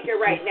 We thank you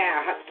right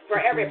now for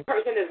every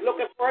person that's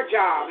looking for a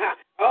job.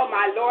 Oh,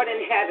 my Lord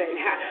in heaven,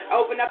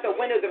 open up the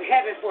windows of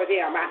heaven for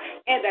them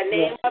in the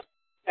name of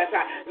Jesus.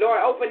 Lord,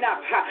 open up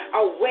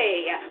a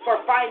way for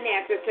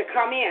finances to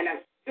come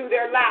in to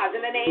their lives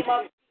in the name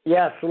of Jesus.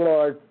 Yes,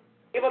 Lord.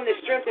 Give them the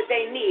strength that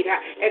they need.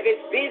 If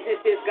it's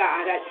businesses,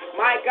 God,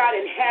 my God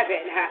in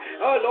heaven,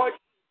 oh, Lord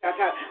Jesus,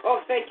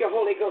 oh, thank you,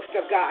 Holy Ghost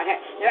of God.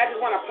 And I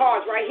just want to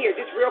pause right here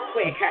just real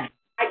quick.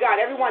 My God,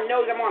 everyone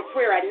knows I'm on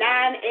prayer at 9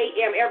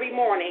 a.m. every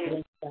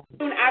morning.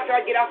 Soon after I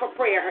get off of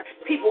prayer,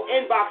 people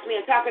inbox me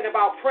and talking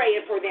about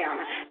praying for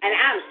them. And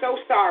I'm so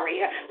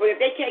sorry. But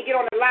if they can't get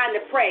on the line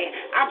to pray,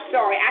 I'm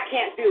sorry. I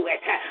can't do it.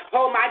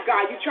 Oh, my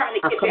God, you're trying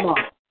to get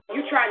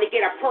you're trying to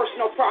get a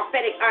personal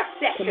prophetic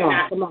session.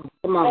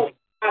 Come on.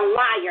 A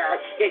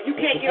liar. If you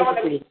can't get on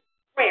the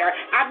prayer,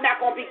 I'm not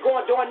going to be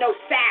doing no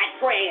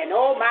side praying.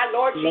 Oh, my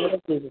Lord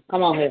Jesus.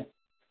 Come on here.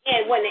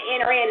 And when they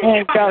enter in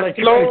and tell the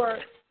Lord.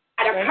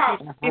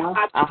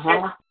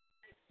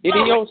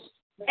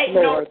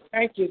 Lord.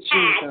 Thank you,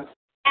 Jesus.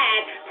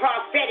 Add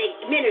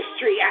prophetic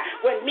ministry.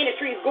 When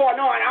ministry is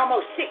going on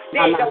almost 6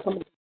 days.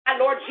 My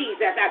Lord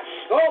Jesus.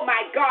 Oh,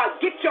 my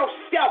God. Get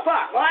yourself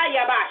up.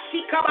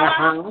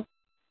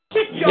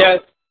 Get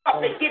yourself up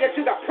and get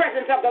into the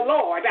presence of the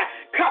Lord.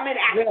 Come and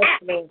ask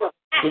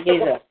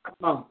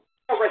Come on.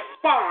 to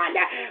respond.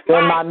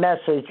 Hear my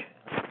message.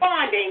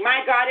 Responding,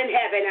 my God in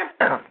heaven.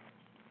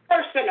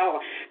 Personal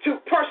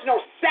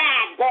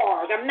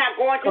sidebars. I'm not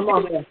going to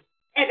do it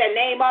in the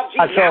name of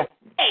Jesus.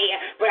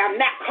 But I'm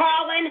not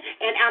calling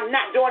and I'm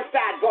not doing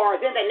sidebars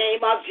in the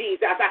name of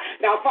Jesus.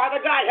 Now, Father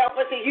God, help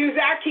us to use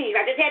our keys.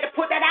 I just had to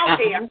put that out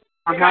there.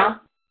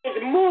 It's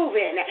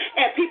moving,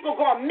 and people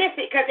going to miss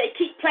it because they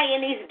keep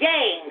playing these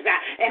games.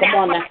 And that's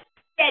why I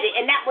said it,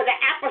 and that was an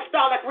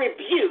apostolic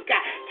rebuke.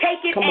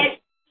 Take it as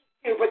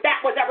you do, but that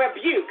was a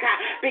rebuke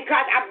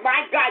because,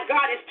 my God,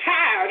 God is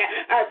tired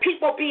of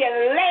people being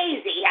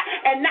lazy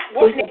and not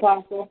wanting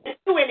to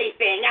do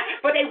anything,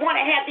 but they want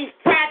to have these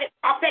private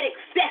prophetic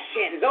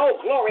sessions. Oh,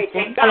 glory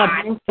to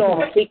God.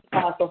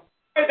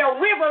 Where the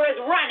river is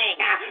running,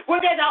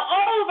 where there's an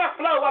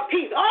overflow of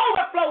peace,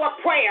 overflow of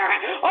prayer,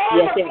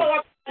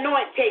 overflow of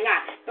anointing.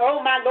 Oh,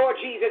 my Lord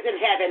Jesus in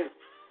heaven.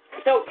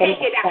 So take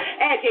it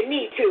as you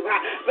need to.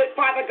 But,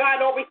 Father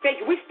God, Lord, we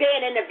thank you. We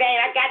stand in the vein.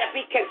 I got to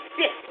be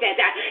consistent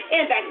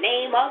in the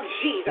name of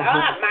Jesus.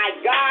 Oh, my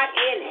God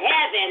in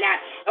heaven.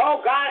 Oh,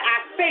 God, I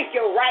thank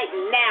you right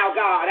now,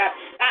 God.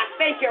 I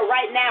thank you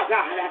right now,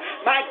 God.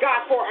 My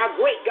God, for a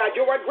great God.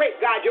 You're a great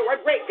God. You're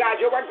a great God.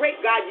 You're a great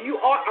God. You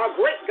are a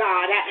great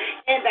God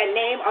in the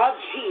name of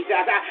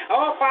Jesus.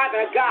 Oh,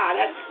 Father God,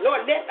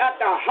 Lord, lift up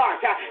the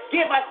heart.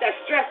 Give us the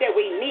strength that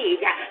we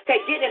need to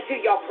get into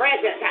your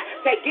presence,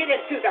 to get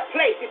into the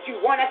place that you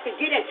want us to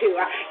get into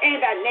in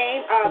the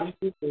name of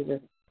Jesus.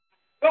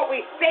 Lord,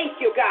 we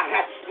thank you, God,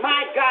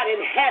 my God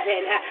in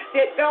heaven,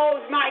 that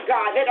those, my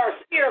God, that are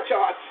spiritual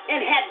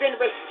and have been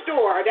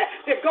restored,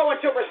 they're going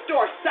to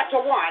restore such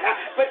a one,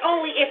 but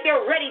only if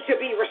they're ready to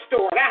be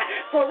restored.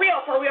 For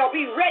real,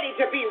 be ready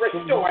to be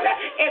restored.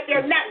 If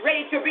they're not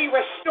ready to be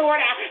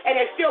restored and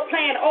they're still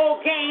playing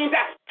old games,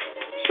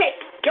 shake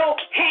your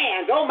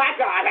hands. Oh, my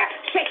God,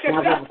 shake the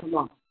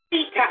dust.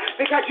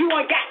 Because you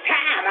ain't got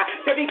time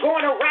to be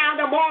going around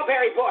the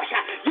mulberry bush.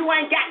 You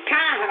ain't got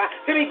time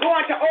to be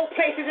going to old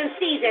places and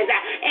seasons,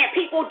 and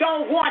people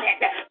don't want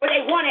it, but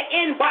they want to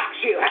inbox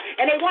you,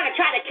 and they want to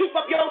try to keep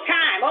up your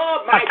time.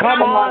 Oh, my God.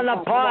 Come on,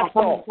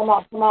 Apostle. Come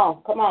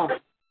on.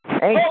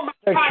 Ain't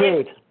the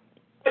truth.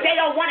 But they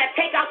don't want to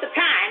take out the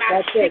time.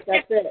 That's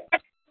it.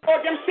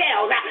 For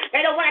themselves.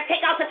 They don't want to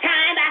take out the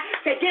time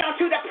to get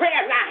onto the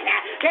prayer line.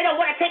 They don't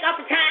want to take out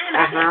the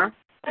time.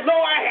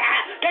 Lord,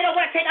 they don't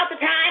want to take out the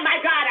time, my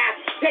God,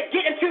 to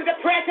get into the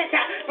presence,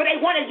 but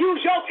they want to use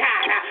your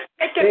time.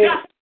 It's the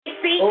dust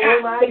feet. Oh,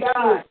 my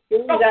God.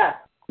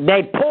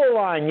 They pull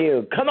on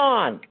you. Come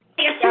on.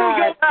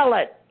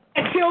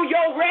 Until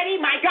you're ready,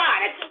 my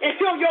God,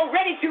 until you're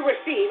ready to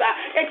receive,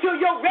 until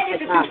you're ready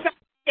to do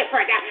something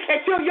different,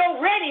 until you're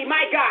ready,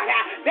 my God,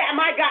 that,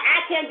 my God,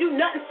 I can't do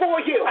nothing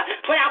for you,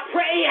 but I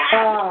pray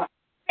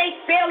they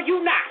fail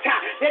you not,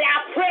 that I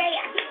pray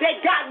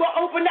that God will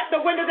open up the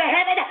windows of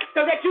heaven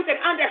so that you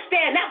can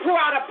understand, not pour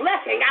out a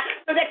blessing,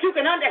 so that you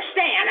can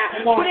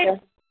understand what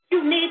it you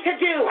need to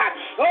do.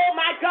 Oh,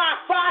 my God,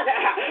 Father,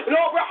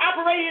 Lord, we're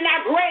operating in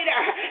our greater,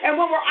 and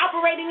when we're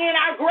operating in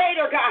our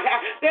greater, God,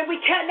 that we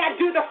cannot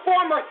do the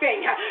former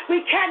thing.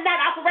 We cannot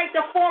operate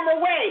the former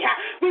way.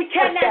 We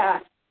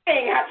cannot do the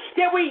thing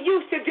that we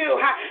used to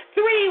do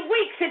 3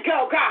 weeks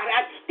ago, God.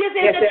 This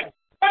is the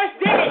first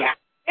day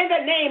in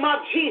the name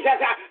of Jesus.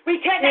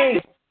 We cannot do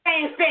the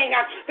same thing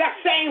the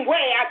same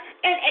way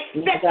and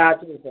expect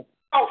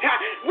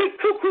we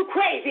cuckoo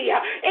crazy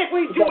if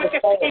we do it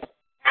the same.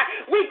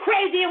 We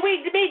crazy and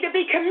we need to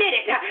be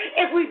committed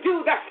if we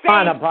do the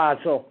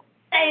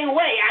same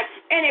way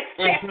and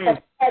expect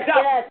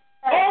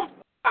oh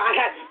God,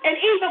 and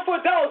even for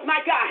those, my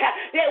God,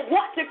 that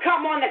want to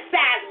come on the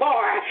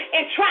sidebar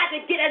and try to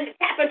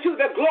tap into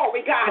the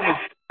glory, God.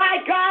 My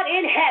God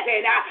in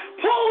heaven,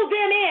 pull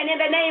them in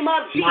the name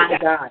of Jesus.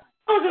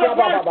 Those are the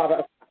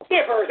ones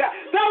givers.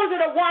 Those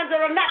are the ones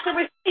that are not the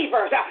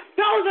receivers.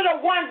 Those are the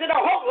ones that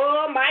are,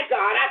 oh my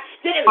God,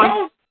 that is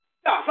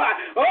stuff.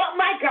 Oh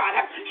my God,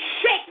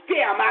 shake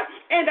them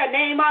in the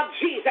name of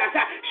Jesus.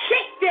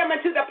 Shake them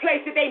into the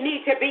place that they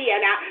need to be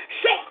in.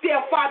 Shake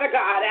them, Father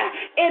God,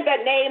 in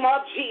the name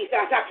of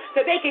Jesus,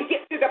 so they can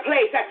get to the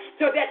place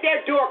so that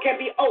their door can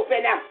be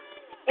open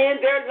in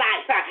their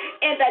life,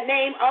 in the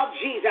name of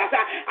Jesus.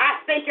 I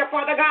thank you,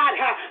 Father God,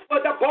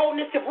 for the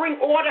boldness to bring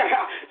order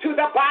to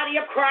the body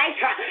of Christ,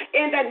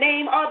 in the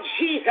name of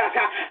Jesus.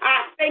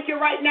 I thank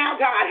you right now,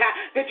 God,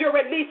 that you're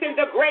releasing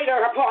the greater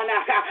upon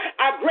us,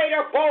 a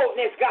greater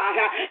boldness, God.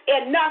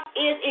 Enough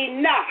is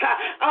enough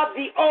of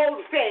the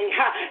old thing.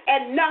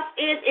 Enough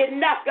is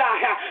enough, God.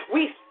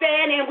 We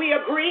stand and we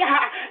agree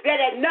that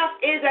enough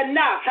is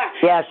enough.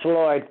 Yes,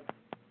 Lord.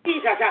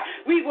 Jesus,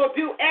 we will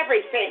do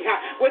everything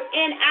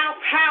within our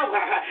power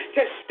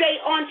to stay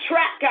on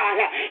track, God,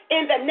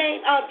 in the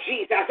name of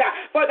Jesus.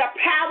 For the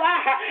power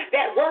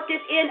that worketh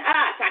in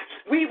us,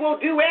 we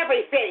will do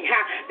everything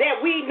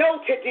that we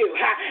know to do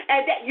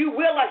and that you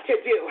will us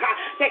to do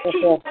to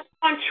keep us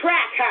on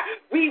track.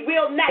 We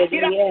will not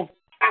get off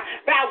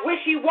by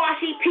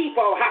wishy-washy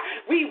people.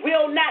 We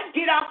will not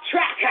get off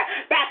track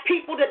by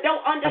people that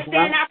don't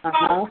understand our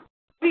cause.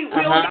 We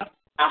will not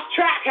get off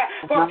track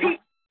for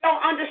people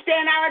don't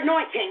understand our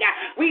anointing.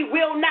 We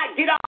will not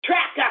get off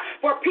track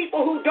for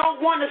people who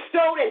don't want to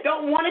sow and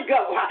don't want to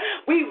go.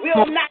 We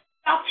will not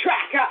get off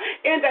track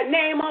in the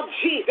name of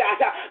Jesus.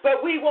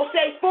 But we will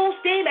say full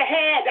steam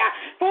ahead,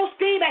 full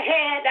steam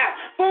ahead,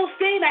 full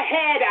steam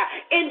ahead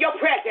in your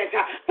presence,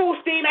 full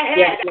steam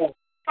ahead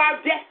for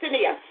our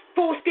destiny.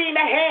 Full steam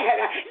ahead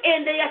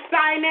in the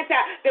assignment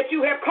that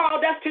you have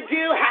called us to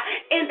do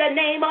in the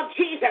name of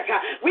Jesus.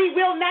 We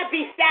will not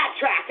be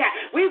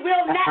sidetracked. We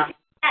will not be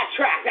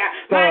sidetracked.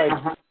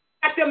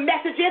 At the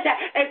messages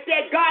and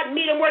said, God,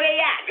 meet them where they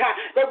at.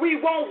 But we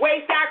won't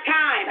waste our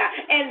time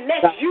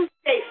unless you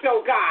say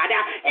so, God.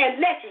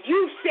 Unless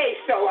you say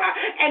so.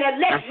 And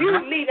unless you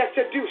lead us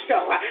to do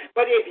so.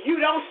 But if you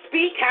don't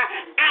speak,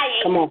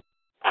 I ain't.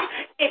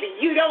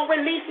 If you don't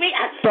release me,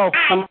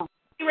 I ain't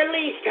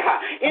released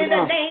in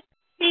the name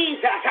of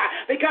Jesus.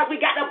 Because we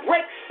got to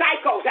break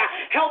cycles.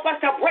 Help us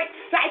to break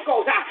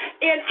cycles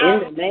in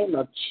the name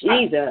of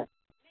Jesus.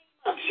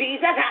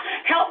 Jesus,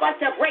 help us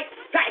to break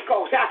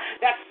cycles,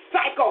 that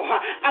cycle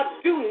of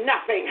do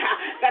nothing,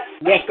 that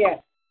cycle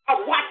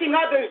of watching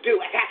others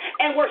do it,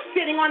 and we're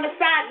sitting on the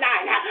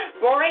sideline.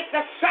 Break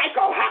the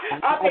cycle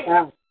of the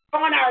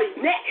on our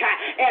neck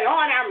and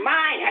on our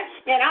mind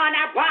and on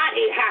our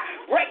body.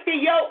 Break the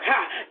yoke,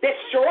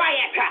 destroy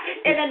it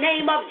in the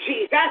name of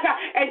Jesus.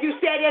 And you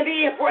said in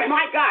the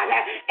my God,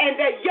 and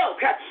the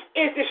yoke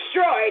is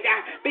destroyed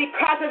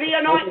because of the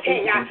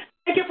anointing.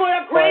 Thank you for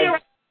a greater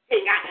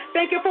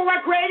thank you for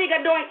a great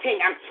anointing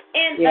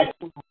in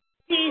the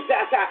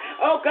Jesus.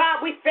 Oh,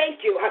 God, we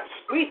thank you.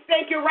 We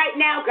thank you right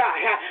now, God.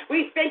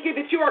 We thank you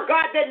that you are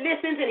God that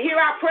listens and hear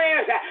our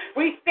prayers.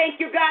 We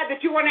thank you, God,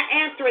 that you are an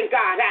answering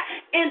God.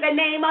 In the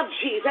name of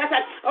Jesus.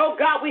 Oh,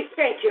 God, we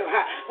thank you.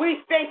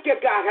 We thank you,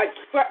 God,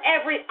 for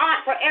every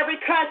aunt, for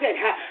every cousin,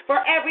 for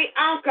every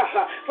uncle,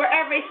 for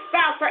every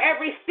spouse, for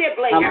every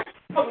sibling.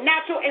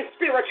 Natural and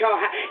spiritual.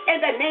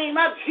 In the name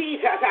of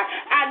Jesus,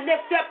 I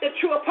lift up the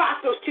true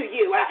apostles to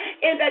you.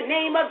 In the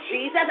name of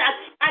Jesus,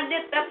 I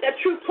lift up the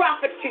true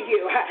prophets to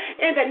you.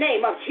 In the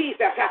name of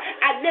Jesus,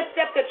 I lift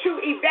up the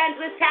true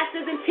evangelists,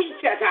 pastors, and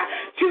teachers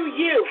to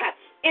you.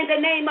 In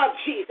the name of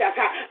Jesus,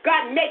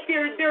 God, make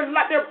their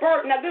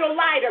burden a little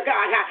lighter,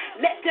 God.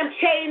 Let them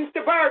change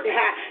the burden.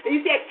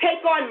 You said, take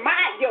on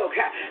my yoke,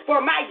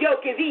 for my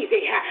yoke is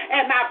easy,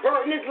 and my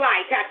burden is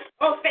light.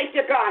 Oh, thank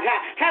you, God.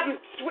 Have them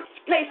switch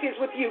places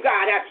with you,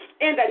 God.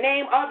 In the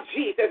name of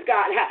Jesus,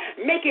 God.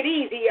 Make it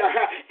easier.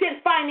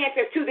 Send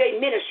finances to their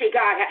ministry,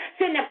 God.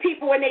 Send them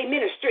people in their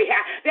ministry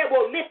that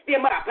will lift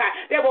them up,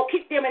 that will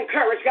keep them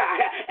encouraged, God,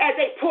 as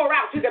they pour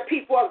out to the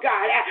people of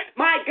God.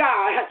 My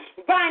God,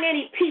 bind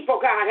any people,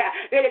 God,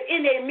 that is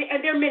in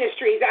their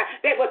ministries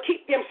that will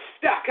keep them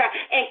stuck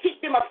and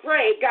keep them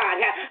afraid, God,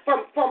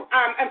 from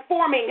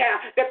informing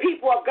the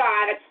people of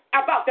God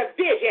about the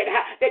vision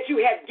that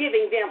you have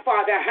given them,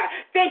 Father.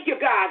 Thank you,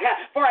 God,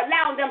 for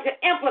allowing them to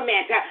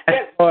implement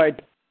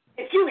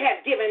that you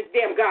have given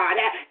them, God.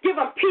 Give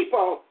them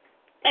people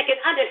that can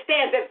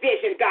understand the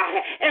vision, God,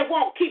 and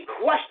won't keep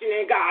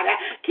questioning, God.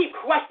 Keep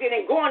questioning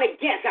and going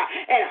against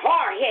and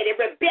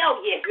hard-headed,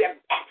 rebellious,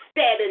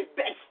 backstabbing,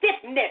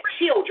 stiff-necked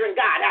children,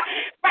 God,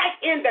 right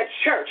in the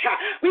church.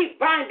 We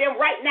bind them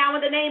right now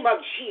in the name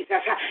of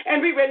Jesus, and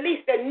we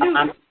release the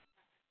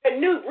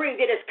new breed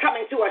that is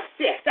coming to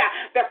assist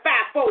the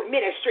fivefold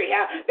ministry,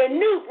 the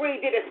new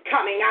breed that is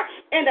coming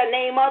in the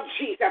name of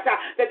Jesus,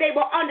 that they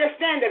will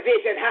understand the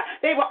vision,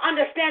 they will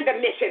understand the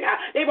mission,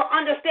 they will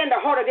understand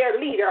the heart of their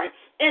leader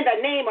in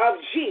the name of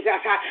Jesus.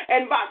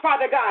 And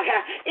Father God,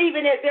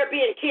 even as they're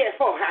being cared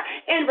for,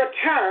 in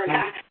return,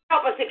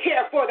 help us to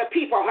care for the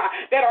people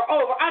that are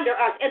under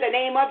us in the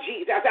name of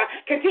Jesus.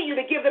 Continue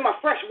to give them a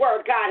fresh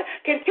word, God.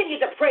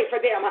 Continue to pray for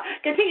them.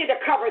 Continue to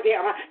cover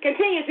them.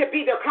 Continue to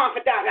be their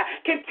confidant.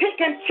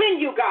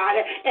 Continue, God,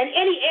 in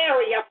any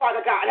area,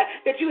 Father God,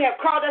 that you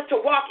have called us to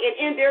walk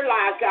in their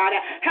lives, God.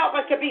 Help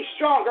us to be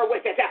stronger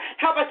with it.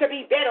 Help us to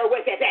be better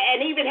with it.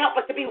 And even help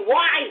us to be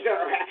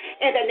wiser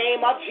in the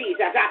name of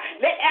Jesus.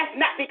 Let us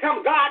not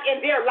become God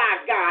in their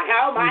lives, God.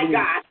 Oh, my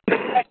God.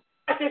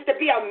 Is to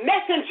be a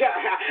messenger,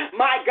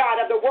 my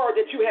God, of the word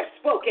that you have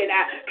spoken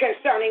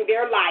concerning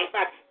their life.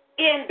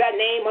 In the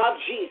name of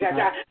Jesus.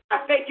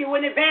 I thank you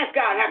in advance,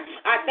 God.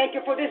 I thank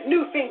you for this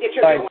new thing that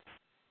you're doing.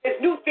 This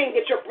new thing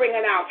that you're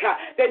bringing out.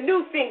 The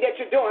new thing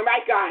that you're doing,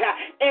 right, God?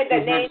 In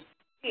the name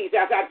of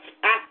Jesus.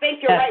 I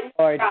thank you right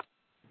now, God.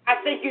 I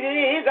thank you that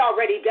it is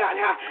already done.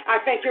 I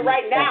thank you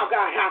right now,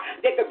 God,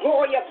 that the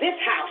glory of this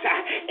house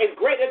is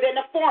greater than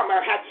the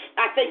former.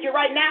 I thank you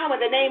right now in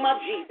the name of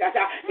Jesus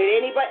that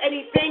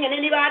anything and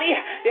anybody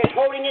that's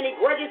holding any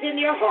grudges in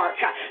their heart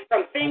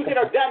from things that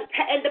are done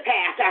in the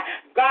past,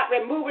 God,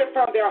 remove it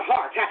from their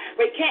heart.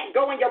 We can't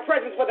go in your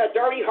presence with a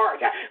dirty heart.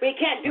 We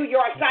can't do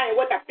your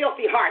assignment with a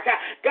filthy heart.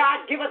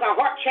 God, give us a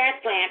heart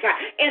transplant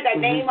in the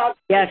name of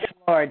Jesus. Yes,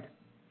 Lord.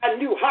 A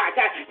new heart.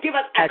 Give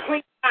us a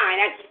clean mind.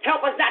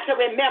 Help us not to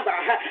remember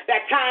the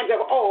times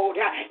of old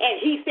and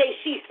he say,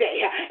 she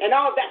say, and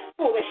all that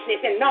foolishness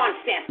and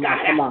nonsense,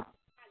 God. Come on.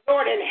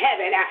 Lord in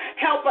heaven,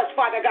 help us,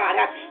 Father God.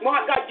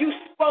 My God, you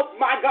spoke,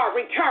 my God,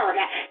 return.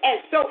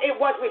 And so it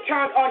was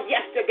returned on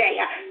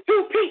yesterday.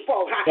 2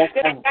 people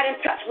that I got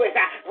in touch with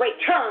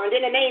returned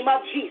in the name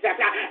of Jesus.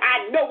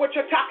 I know what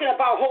you're talking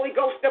about, Holy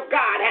Ghost of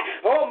God.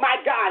 Oh,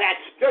 my God.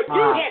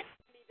 You have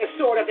the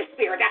sword of the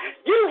Spirit.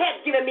 You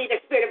have given me the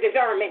spirit of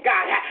discernment,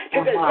 God, to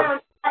discern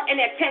in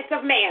the intents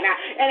of man.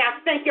 And I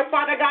thank you,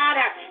 Father God,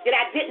 that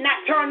I did not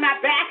turn my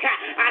back.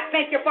 I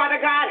thank you, Father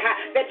God,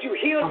 that you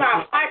healed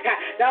my heart.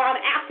 Now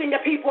I'm asking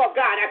the people of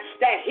God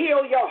that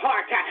heal your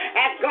heart.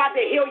 Ask God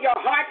to heal your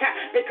heart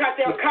because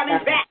they're coming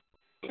back.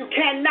 You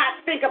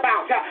cannot think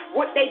about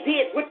what they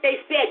did, what they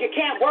said. You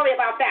can't worry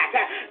about that.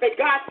 But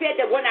God said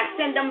that when I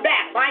send them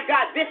back, my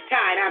God, this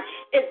time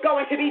it's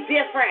going to be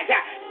different.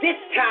 This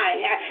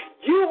time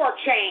you are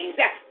changed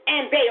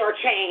and they are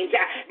changed.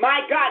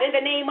 My God, in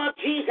the name of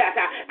Jesus,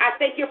 I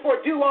thank you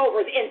for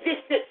do-overs in this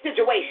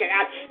situation.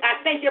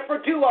 I thank you for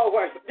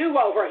do-overs.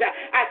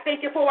 I thank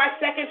you for our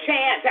second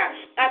chance.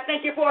 I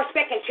thank you for a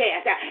second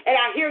chance. And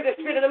I hear the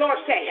Spirit of the Lord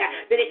say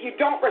that if you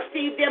don't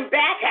receive them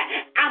back,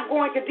 I'm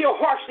going to deal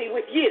harshly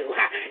with you.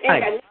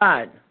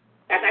 God.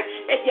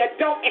 If you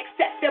don't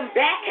accept them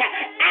back,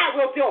 I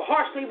will deal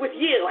harshly with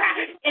you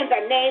in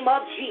the name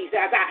of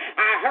Jesus.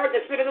 I heard the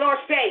Spirit of the Lord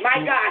say, my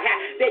God,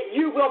 that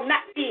you will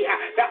not be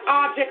the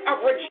object of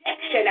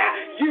rejection.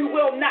 You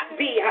will not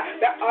be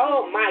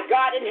oh my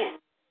God,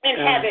 in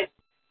heaven.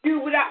 You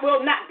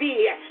will not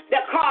be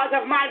the cause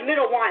of my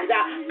little ones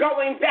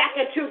going back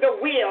into the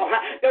will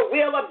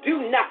of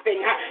do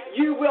nothing.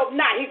 You will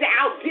not. He said,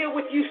 I'll deal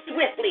with you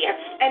swiftly,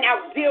 and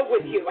I'll deal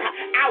with you.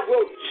 I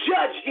will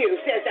judge you,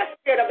 says the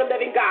Spirit of the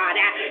living God.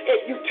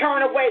 If you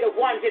turn away the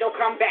ones that'll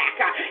come back.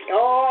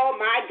 Oh,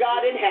 my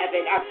God in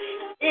heaven.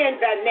 In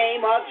the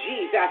name of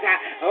Jesus.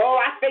 Oh,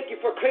 I thank you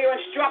for clear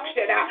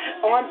instruction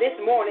on this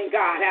morning,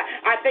 God.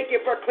 I thank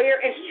you for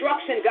clear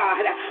instruction,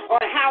 God,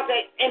 on how to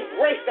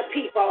embrace the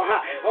people.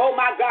 Oh,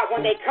 my God,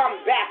 when they come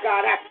back,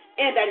 God,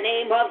 in the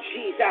name of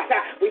Jesus.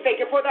 We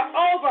thank you for the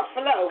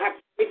overflow.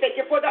 We thank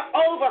you for the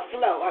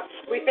overflow.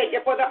 We thank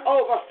you for the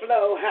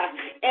overflow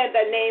in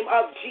the name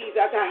of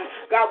Jesus.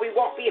 God, we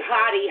won't be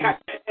haughty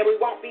and we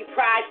won't be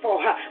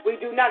prideful. We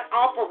do not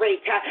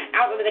operate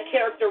out of the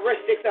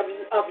characteristics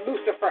of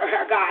Lucifer,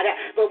 God,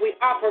 but we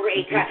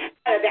operate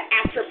out of the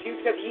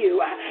attributes of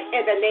you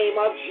in the name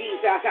of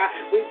Jesus.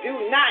 We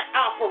do not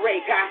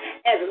operate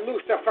as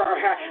Lucifer.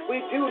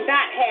 We do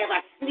not have a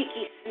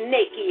sneaky,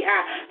 snaky,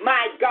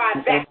 my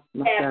God,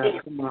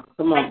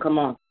 Come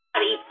on.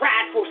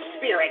 Prideful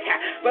spirit,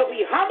 but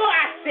we humble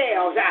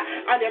ourselves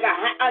under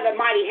the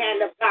mighty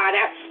hand of God,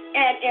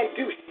 and in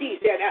due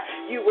season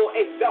you will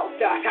exalt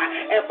us.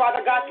 And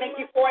Father God, thank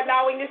you for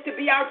allowing this to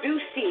be our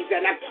due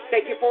season.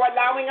 Thank you for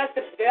allowing us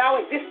to allow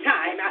this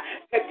time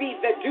to be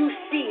the due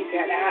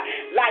season,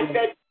 like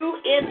the dew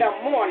in the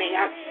morning.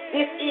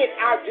 This is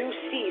our due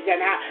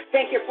season.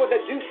 Thank you for the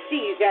due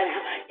season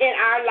in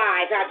our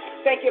lives.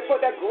 Thank you for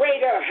the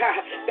greater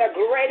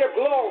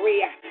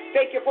glory.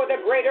 Thank you for the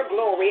greater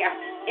glory.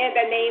 in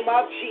the name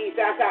of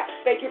Jesus.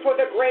 Thank you for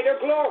the greater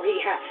glory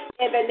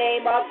in the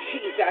name of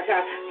Jesus.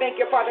 Thank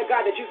you, Father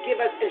God, that you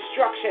give us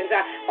instructions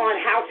on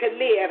how to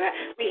live.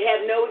 We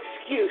have no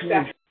excuse.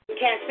 We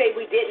can't say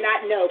we did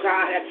not know,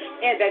 God,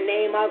 in the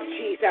name of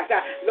Jesus.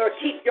 Lord,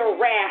 keep your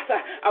wrath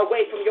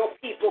away from your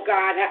people,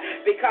 God,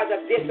 because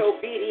of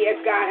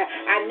disobedience, God.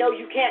 I know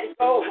you can't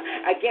go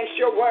against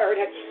your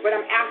word, but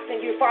I'm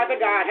asking you, Father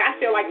God, I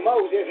feel like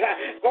Moses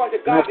going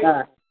to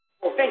God.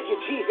 Oh, thank you,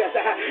 Jesus.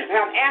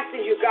 I'm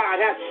asking you, God,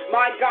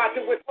 my God,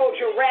 to withhold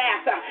your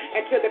wrath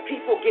until the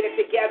people get it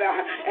together,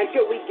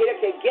 until we get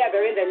it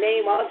together in the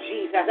name of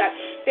Jesus.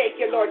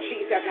 Thank you, Lord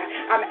Jesus.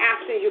 I'm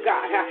asking you,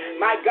 God,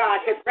 my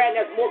God, to grant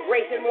us more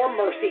grace and more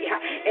mercy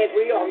as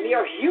we are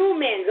mere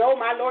humans, oh,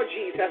 my Lord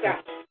Jesus.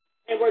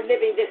 And we're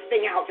living this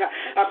thing out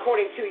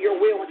according to your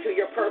will and to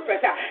your purpose.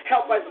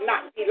 Help us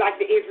not be like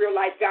the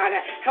Israelites, God.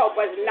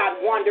 Help us not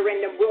wander in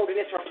the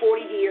wilderness for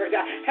 40 years.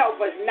 Help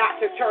us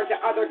not to turn to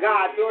other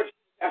gods, Lord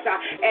Jesus.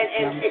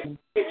 And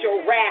it's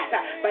your wrath,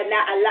 but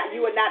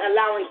you are not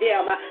allowing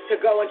them to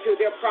go into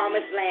their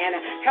promised land.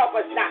 Help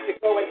us not to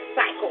go in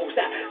cycles,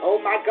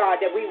 oh my God,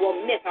 that we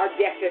will miss our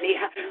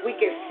destiny. We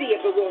can see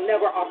it, but we'll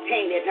never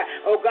obtain it.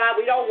 Oh God,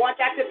 we don't want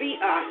that to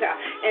be us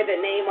in the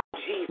name of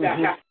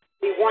Jesus.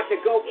 We want to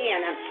go in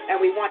and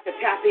we want to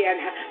tap in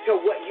to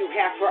what you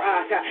have for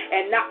us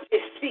and not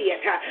just see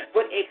it,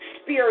 but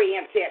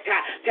experience it,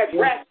 to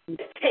breath, to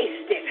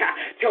taste it,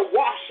 to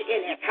wash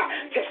in it,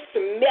 to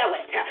smell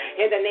it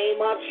in the name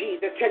of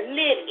Jesus, to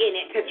live in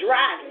it, to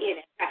drive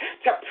in it,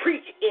 to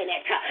preach in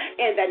it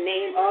in the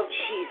name of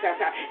Jesus.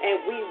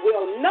 And we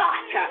will not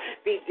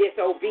be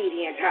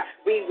disobedient.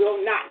 We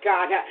will not,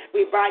 God.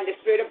 We bind the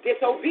spirit of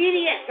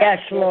disobedience.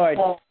 Yes, Lord.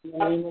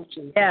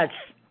 Yes.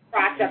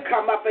 Try to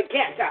come up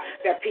against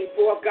the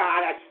people of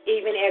God,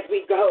 even as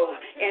we go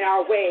in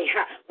our way.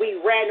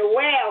 We ran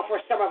well for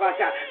some of us,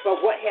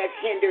 but what has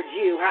hindered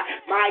you,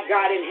 my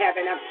God in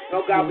heaven?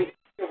 Oh God, we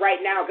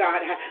right now, God,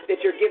 that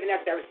you're giving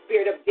us the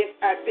spirit of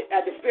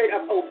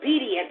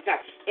obedience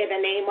in the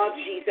name of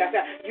Jesus.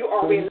 You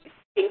are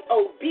releasing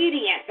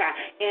obedience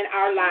in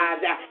our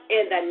lives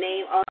in the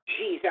name of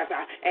Jesus,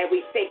 and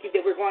we thank you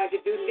that we're going to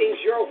do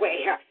things your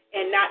way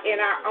and not in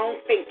our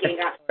own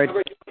thinking.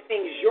 We're doing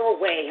things your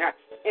way.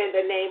 In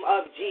the name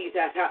of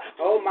Jesus.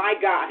 Oh, my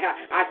God.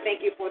 I thank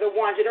you for the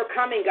ones that are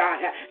coming,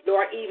 God.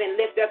 Lord, even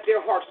lift up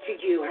their hearts to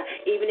you.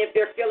 Even if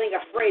they're feeling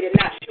afraid and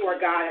not sure,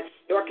 God.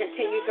 Lord,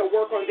 continue to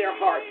work on their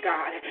hearts,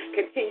 God.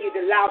 Continue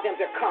to allow them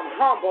to come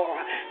humble.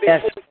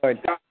 Yes, Lord.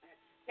 God.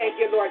 Thank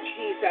you, Lord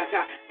Jesus,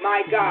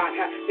 my God,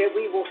 that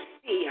we will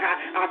see.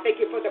 I thank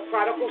you for the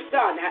prodigal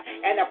son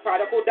and the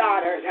prodigal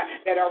daughters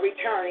that are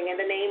returning in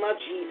the name of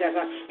Jesus,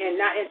 and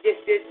not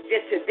just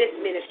to this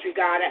ministry,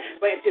 God,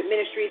 but into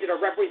ministries that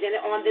are represented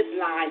on this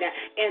line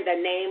in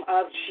the name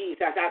of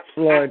Jesus.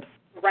 Lord.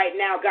 Right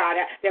now, God,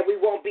 that we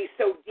won't be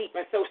so deep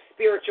and so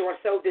spiritual and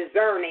so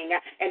discerning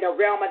in the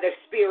realm of the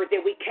spirit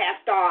that we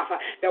cast off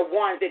the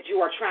ones that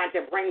you are trying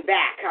to bring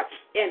back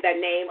in the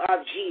name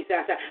of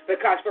Jesus.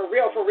 Because for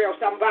real,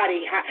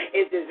 somebody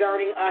is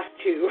discerning us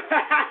too.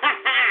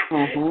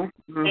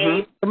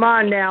 Come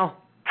on now.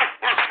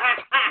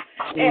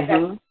 In the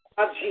name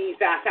of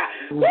Jesus.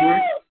 Woo,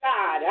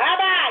 God.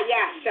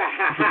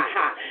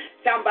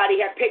 Somebody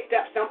has picked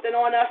up something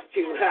on us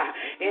too,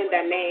 in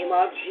the name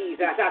of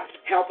Jesus.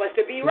 Help us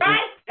to be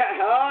right.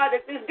 Oh,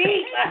 this is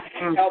deep.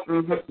 Help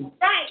us to be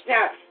right.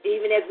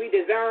 Even as we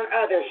discern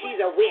others, she's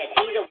a witch,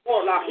 he's a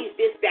warlock, he's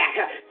this, that.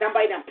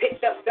 Somebody done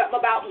picked up something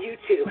about you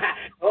too.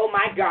 Oh,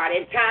 my God,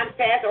 in times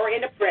past or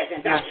in the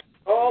present.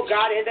 Oh,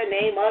 God, in the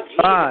name of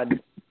Jesus. God.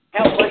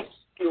 Help us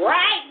to be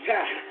right.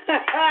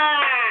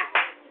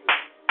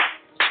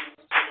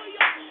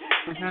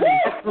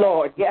 Yes,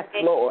 Lord. Yes,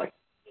 Lord.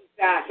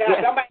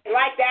 Somebody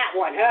like that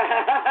one.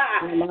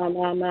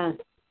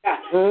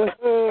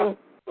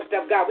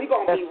 God, we're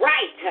going to be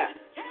right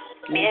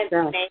in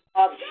the name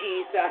of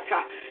Jesus.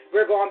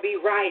 We're going to be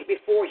right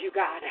before you,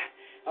 God.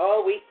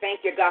 Oh, we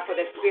thank you, God, for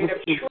the spirit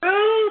of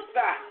truth.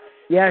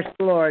 Yes,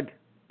 Lord.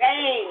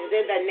 Things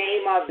in the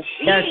name of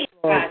Jesus. Yes,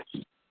 Lord.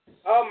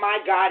 Oh, my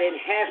God in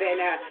heaven.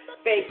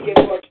 Thank you,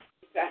 Lord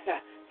Jesus.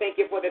 Thank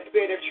you for the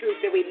spirit of truth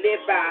that we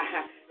live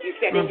by. You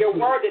said in your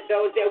word that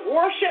those that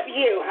worship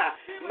you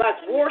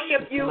must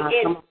worship you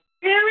in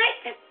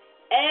spirit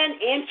and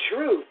in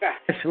truth.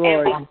 Yes,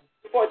 Lord. And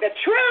for the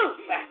truth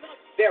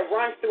that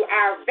runs through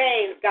our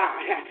veins,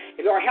 God.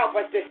 Lord, help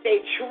us to stay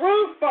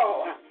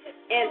truthful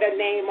in the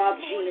name of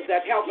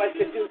Jesus. Help us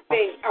to do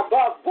things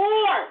above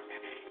board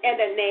in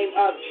the name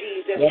of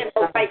Jesus. In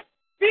the right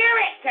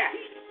spirit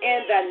in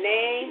the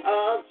name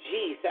of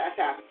Jesus.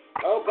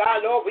 Oh,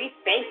 God, Lord, we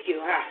thank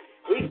you.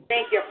 We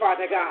thank you,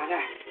 Father God.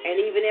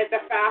 And even as the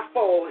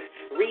fivefold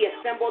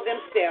reassemble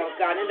themselves,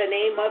 God, in the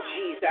name of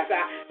Jesus,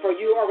 for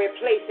you are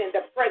replacing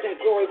the present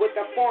glory with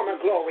the former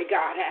glory,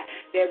 God,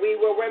 that we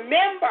will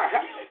remember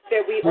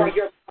that we are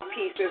your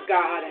pieces,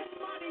 God,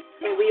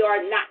 and we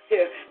are not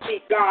to be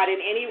God in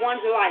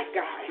anyone's life,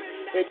 God,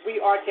 that we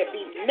are to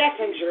be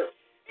messengers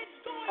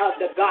of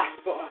the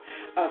gospel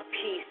of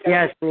peace.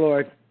 Yes,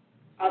 Lord.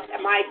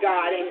 my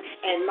God,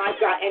 and my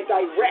God, and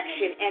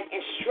direction and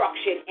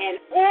instruction and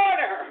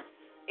order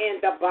in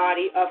the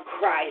body of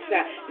Christ,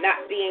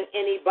 not being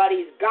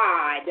anybody's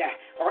God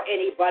or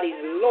anybody's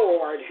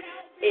Lord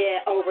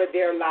over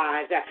their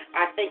lives.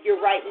 I thank you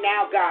right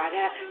now, God,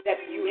 that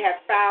you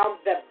have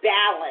found the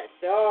balance.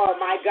 Oh,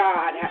 my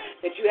God,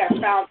 that you have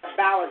found the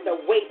balance.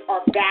 The weights are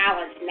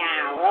balanced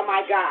now. Oh,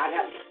 my God,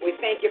 we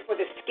thank you for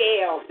the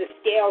scales. The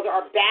scales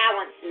are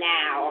balanced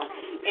now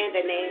in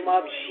the name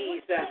of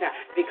Jesus,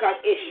 because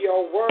it's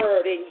your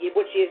word,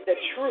 which is the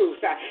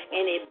truth,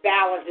 and it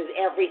balances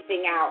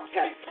everything out.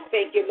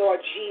 Thank you, Lord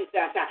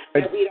Jesus,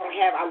 that we don't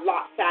have a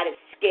lopsided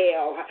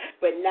scale,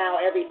 but now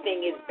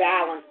everything is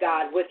balanced,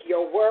 God, with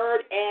your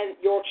word and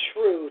your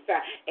truth,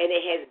 and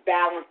it has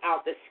balanced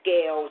out the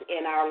scales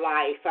in our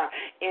life.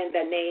 In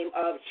the name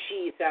of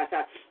Jesus,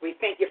 we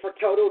thank you for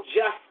total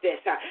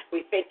justice.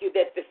 We thank you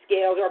that the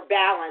scales are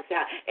balanced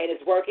and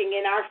it's working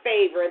in our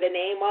favor. In the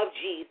name of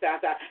Jesus,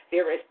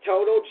 there is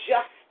total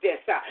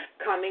justice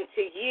coming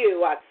to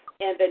you.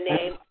 In the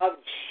name of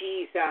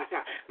Jesus,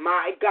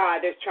 my God,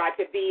 there's tried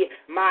to be,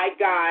 my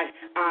God,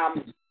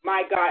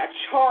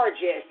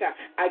 charges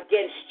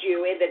against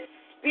you in the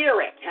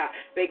spirit,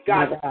 but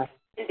God is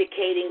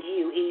indicating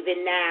you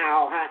even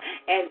now,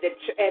 and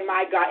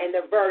my God, and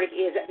the verdict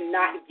is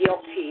not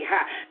guilty.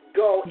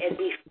 Go and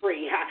be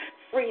free.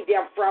 Free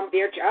them from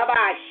their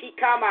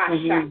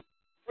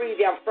free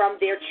them from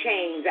their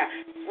chains,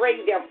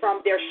 free them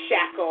from their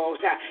shackles,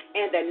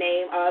 in the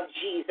name of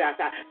Jesus.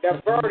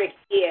 The verdict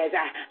is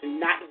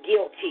not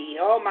guilty.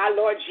 Oh, my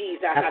Lord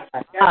Jesus.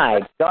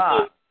 My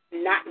God.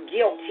 Not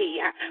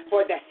guilty,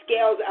 for the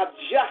scales of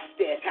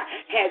justice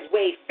has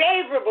weighed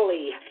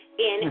favorably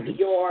in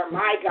your,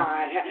 my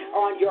God,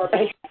 on your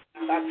behalf.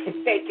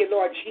 Thank you,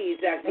 Lord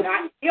Jesus.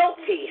 Not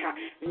guilty,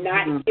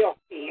 not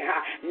guilty.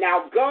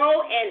 Now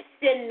go and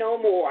sin no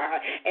more.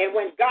 And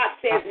when God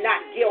says not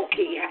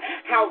guilty,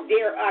 how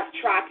dare us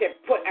try to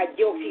put a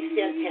guilty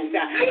sentence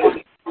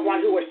on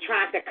one who was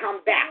trying to come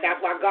back. That's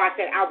why God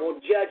said, I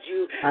will judge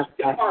you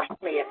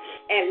harshly.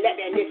 And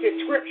this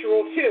is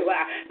scriptural too,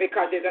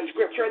 because there's a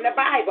scripture in the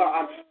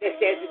Bible that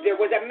says there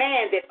was a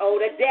man that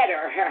owed a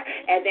debtor,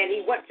 and then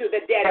he went to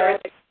the debtor and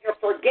the debtor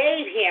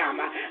forgave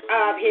him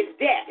of his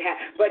debt,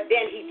 but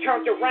then he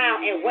turned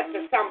around and went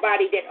to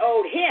somebody that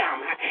owed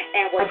him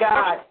and was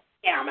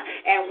him.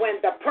 And when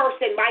the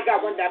person, my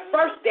God, when the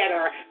first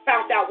debtor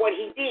found out what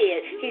he did,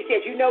 he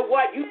said, you know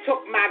what, you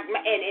took my,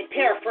 and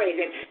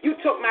paraphrasing, you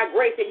took my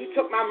grace and you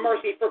took my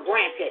mercy for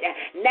granted.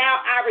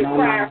 Now I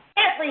require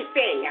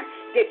everything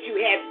that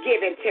you have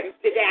given to,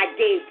 that I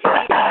gave to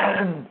you.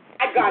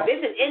 My God,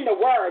 this is in the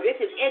Word. This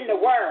is in the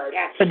Word.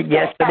 Yes, it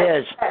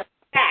is.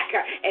 Back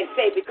and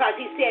say, because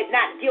he said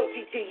not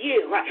guilty to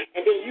you,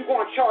 and then you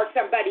going to charge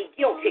somebody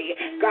guilty,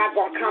 God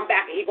going to come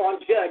back and he going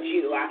to judge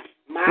you.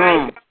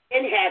 My God.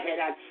 In heaven,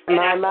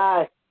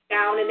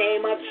 down in the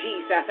name of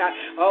Jesus.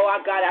 Oh,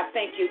 God, I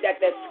thank you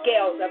that the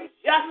scales of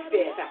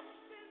justice,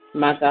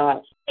 my God,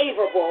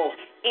 favorable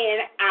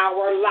in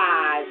our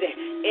lives,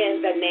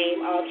 in the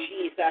name of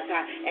Jesus.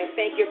 And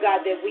thank you,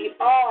 God, that we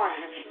are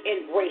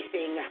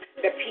embracing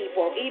the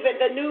people,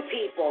 even the new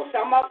people.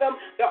 Some of them,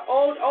 the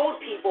old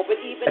people, but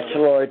even yes,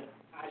 Lord.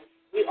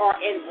 We are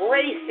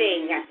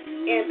embracing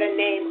in the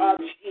name of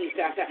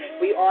Jesus.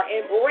 We are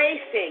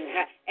embracing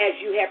as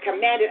you have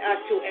commanded us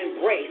to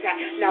embrace.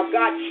 Now,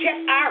 God, check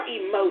our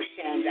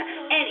emotions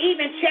and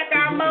even check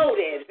our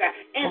motives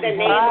in the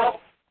name of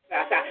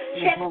Jesus.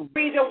 Check the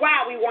reason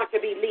why we want to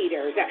be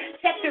leaders.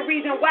 Check the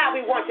reason why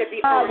we want to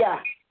be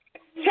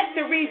Check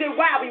the reason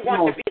why we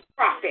want to be a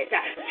prophet.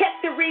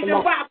 Check the reason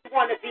why we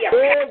want to be a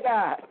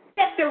pastor.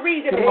 Check the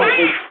reason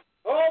why.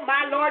 Oh,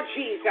 my Lord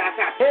Jesus.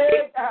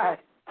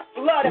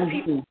 Blood of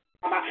people.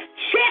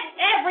 Check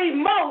every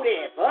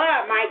motive.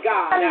 Oh, my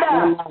God.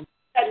 In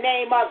the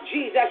name of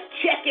Jesus.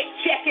 Check it.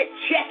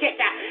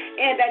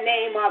 In the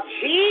name of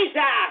Jesus.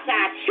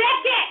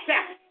 Check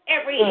it.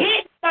 Every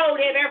hidden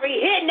motive, every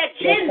hidden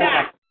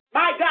agenda.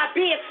 My God,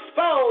 be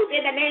exposed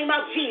in the name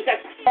of Jesus.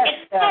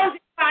 Expose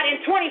it, God,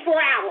 in 24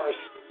 hours.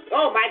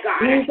 Oh, my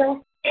God.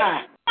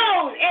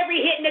 Expose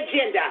every hidden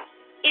agenda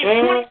in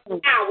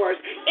 24 hours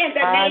in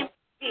the name of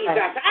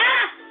Jesus.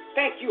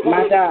 Thank you,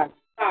 Holy God.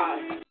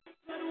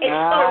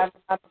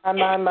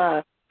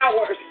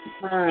 Hours.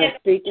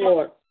 Speak,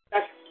 Lord.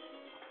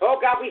 Oh,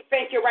 God, we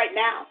thank you right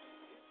now.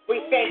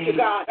 We thank you,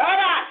 God.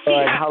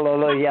 Lord,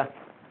 hallelujah.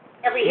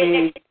 Every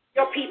hidden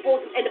your people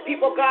and the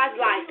people of God's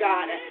life,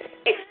 God,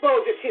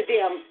 expose it to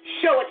them,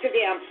 show it to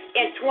them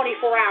in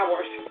 24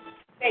 hours.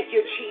 Thank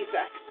you,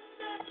 Jesus.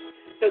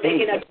 So they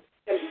can adjust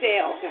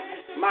themselves.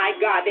 My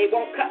God, they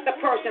won't cut the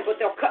person, but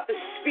they'll cut the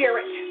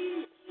spirit.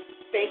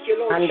 Thank you,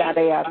 Lord Jesus.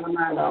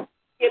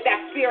 Give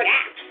that spirit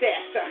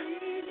access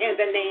in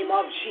the name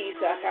of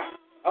Jesus.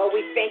 Oh,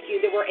 we thank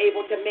you that we're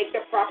able to make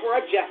the proper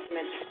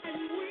adjustments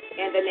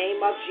in the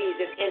name of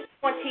Jesus in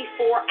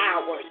 24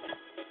 hours.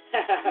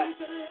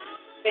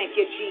 Thank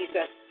you,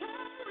 Jesus.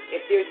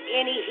 If there's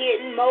any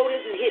hidden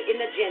motives and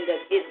hidden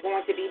agendas, it's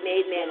going to be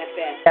made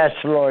manifest. Yes,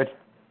 Lord.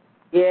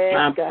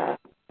 Yes, God.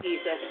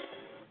 Jesus.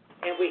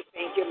 And we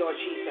thank you, Lord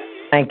Jesus.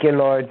 Thank you,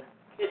 Lord.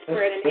 This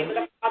prayer in the name of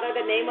the Father,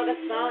 the name of the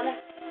Son,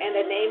 and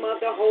the name of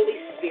the Holy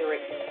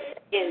Spirit.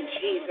 In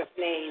Jesus'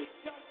 name,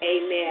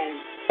 amen.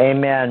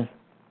 Amen.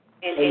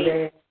 And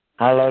amen.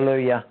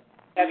 Hallelujah.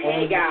 Of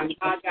Haggai,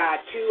 my God,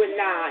 2 and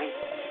 9.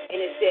 And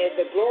it says,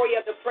 the glory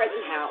of the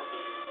present house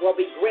will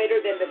be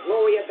greater than the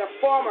glory of the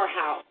former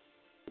house.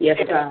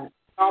 Yes, God.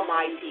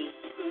 Almighty.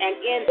 And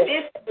in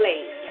this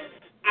place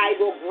I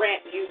will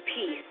grant you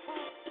peace,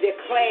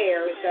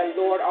 declares the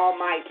Lord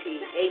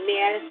Almighty.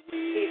 Amen.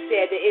 He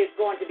said that it's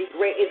going to be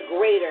great. It's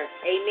greater.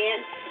 Amen.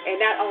 And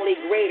not only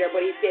greater,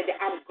 but he said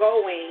that I'm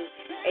going,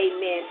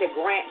 amen, to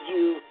grant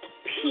you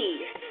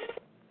peace.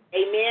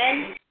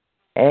 Amen.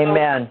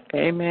 Amen.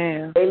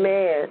 Amen.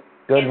 Amen.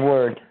 Good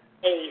word.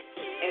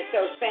 And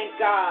so thank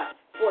God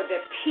for the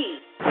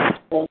peace.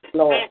 Thanks,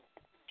 Lord.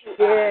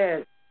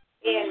 Yes.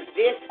 In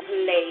this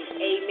place.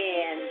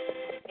 Amen.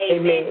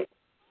 Amen.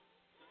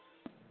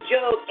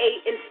 Job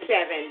 8 and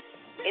 7.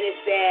 And it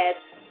says,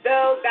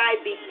 though thy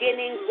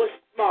beginning was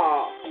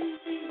small,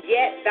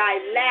 yet thy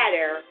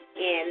latter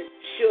end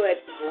should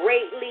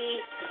greatly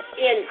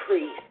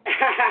increase.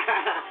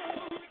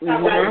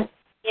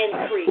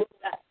 Increase.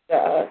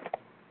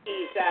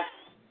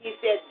 He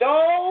said,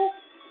 though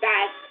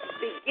thy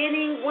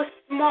beginning was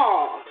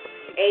small,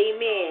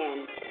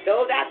 amen.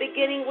 Though thy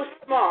beginning was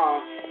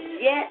small,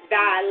 yet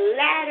thy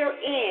latter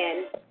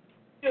end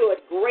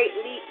should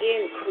greatly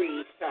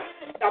increase.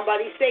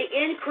 Somebody say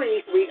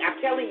increase.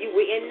 I'm telling you,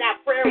 we're in that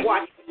prayer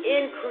watch.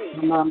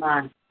 Increase.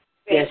 Mama.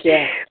 Yes,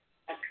 yes.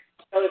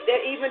 So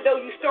even though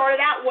you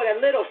started out with a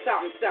little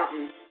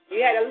something,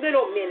 you had a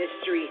little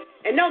ministry.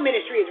 And no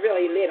ministry is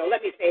really little.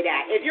 Let me say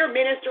that. If you're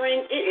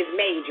ministering, it is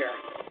major.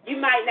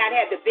 You might not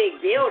have the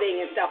big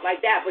building and stuff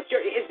like that, but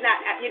it's not,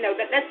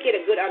 let's get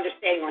a good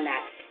understanding on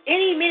that.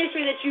 Any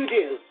ministry that you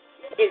do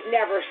is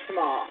never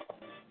small.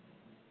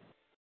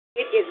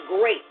 It is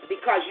great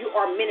because you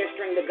are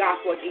ministering the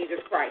gospel of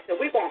Jesus Christ. So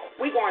we're going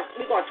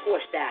to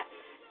squish that.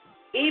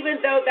 Even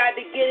though thy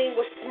beginning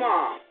was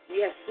small,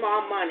 you have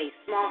small money,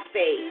 small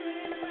faith,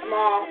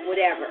 small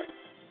whatever.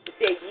 It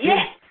says,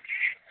 yet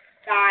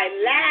thy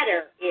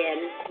latter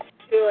end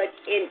should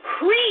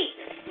increase.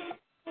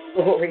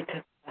 Glory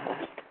to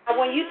God. And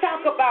when you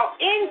talk about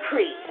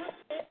increase,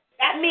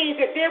 that means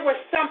that there was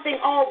something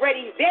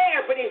already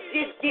there, but it's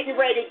just getting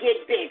ready to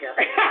get bigger.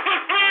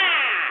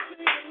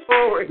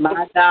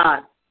 My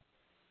God.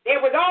 There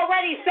was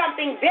already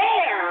something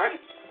there,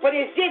 but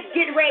it's just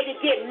getting ready to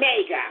get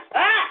mega.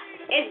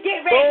 It's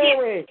getting ready to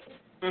get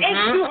It's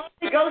the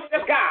Holy Ghost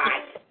of God.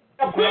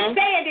 So quit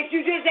saying that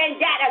you just ain't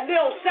got a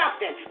little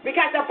something.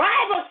 Because the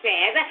Bible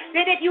says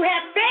that if you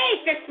have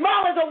faith as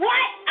small as a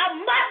what? A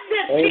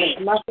mustard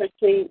seed. Mustard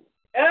seed.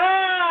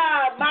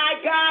 Oh, my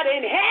God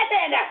in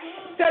heaven.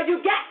 So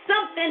you got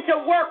something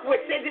to work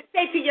with.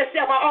 Say to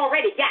yourself, I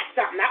already got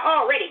something. I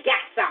already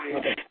got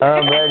something.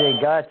 Already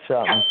got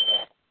something.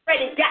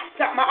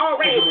 I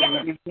already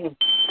got something.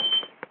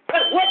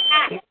 But what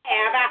I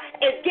have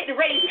is getting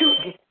ready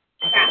to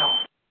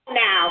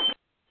now.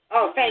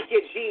 Oh, thank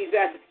you,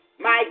 Jesus.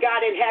 My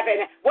God in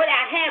heaven. What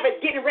I have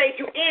is getting ready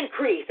to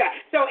increase.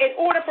 So in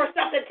order for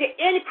something to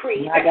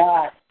increase, my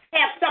God,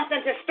 have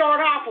something to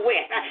start off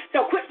with.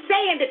 So quit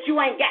saying that you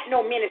ain't got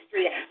no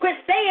ministry. Quit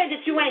saying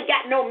that you ain't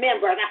got no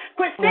members.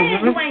 Quit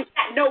saying you ain't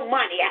got no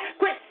money.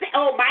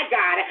 Oh, my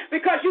God.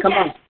 Because you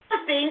got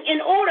something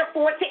in order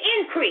for it to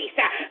increase.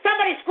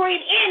 Somebody scream,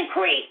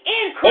 increase,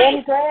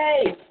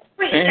 increase.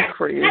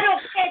 Increase. I don't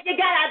care if you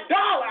got $1,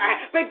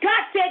 but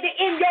God said that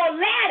in your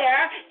ladder,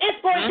 it's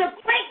going to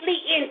greatly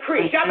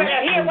increase. Y'all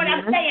better hear what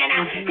I'm saying.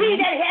 He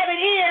that have an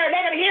ear,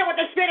 let him hear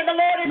what the Spirit of the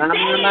Lord is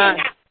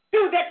saying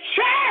to the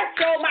church.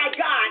 Oh, my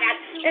God.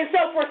 And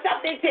so for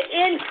something to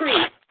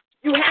increase,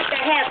 you have to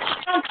have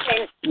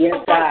something. Yes,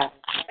 God.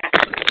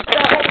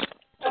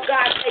 So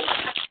God,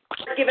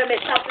 give him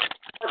something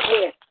to work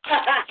with.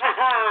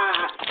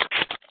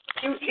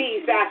 You,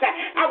 Jesus.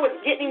 I was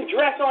getting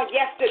dressed on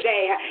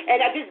yesterday,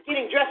 and I just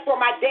getting dressed for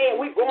my day, and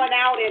we going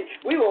out, and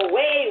we were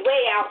way,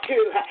 way out,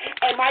 too.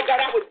 And, my God,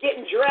 I was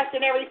getting dressed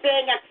and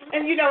everything.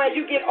 And as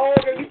you get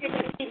older, you get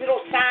to see little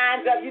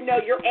signs of,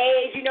 your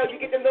age. You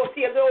get to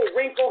see a little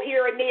wrinkle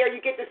here and there. You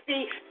get to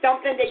see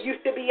something that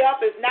used to be up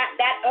is not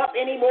that up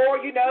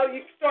anymore. You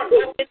start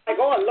looking like,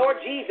 oh,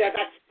 Lord Jesus.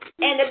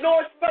 And the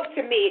Lord spoke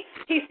to me.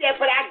 He said,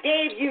 but I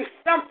gave you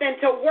something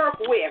to work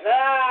with.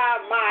 Oh,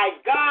 my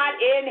God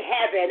in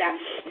heaven.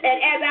 And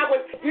as I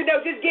was,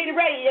 just getting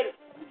ready, and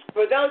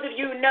for those of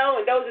you who know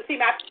and those who see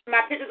my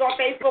pictures on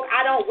Facebook,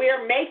 I don't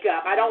wear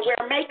makeup.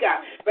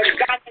 But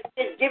God has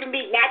just given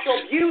me natural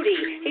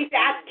beauty. He said,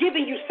 I've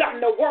given you something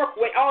to work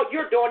with. All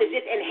you're doing is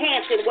just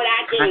enhancing what I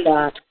gave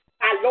you.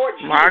 My Lord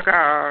Jesus. My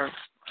God.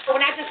 So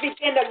when I just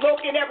began to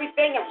look at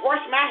everything and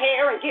brush my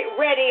hair and get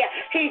ready,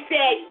 he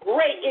said,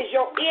 great is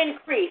your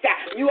increase.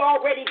 You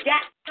already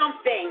got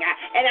something,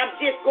 and I'm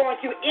just going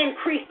to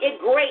increase it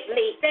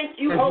greatly.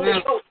 Thank you, Holy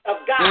Ghost of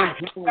God.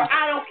 So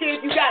I don't care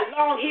if you got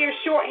long hair,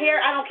 short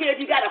hair. I don't care if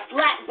you got a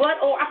flat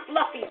butt or a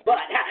fluffy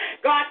butt.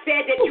 God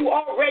said that you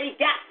already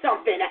got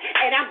something,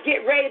 and I'm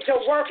getting ready to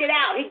work it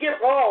out.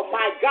 Oh,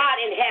 my God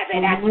in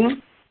heaven.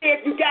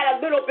 If you got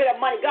a little bit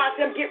of money, God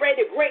said, get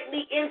ready to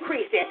greatly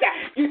increase it.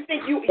 You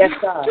think you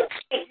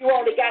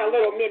only got a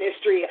little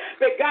ministry.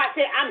 But God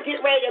said, I'm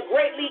getting ready to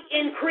greatly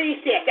increase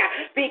it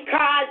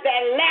because the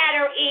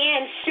latter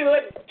end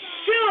should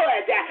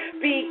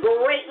be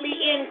greatly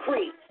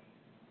increased.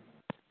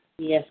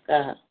 Yes,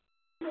 God.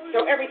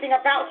 So everything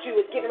about you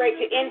is getting ready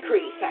to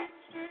increase.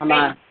 Come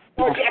on.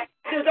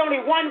 There's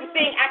only one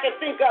thing I can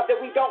think of that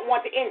we don't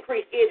want to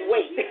increase is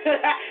weight.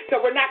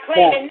 So we're not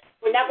claiming,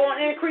 we're not going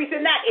to increase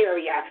in that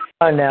area.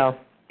 Oh, no.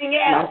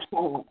 Else.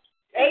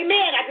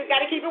 Amen. I just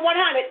got to keep it 100.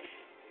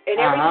 And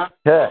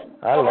everything.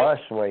 I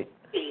lost weight.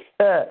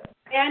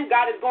 And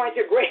God is going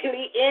to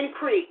greatly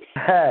increase.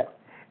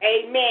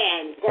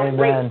 Amen. Going to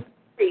greatly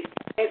increase.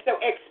 And so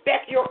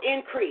expect your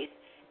increase.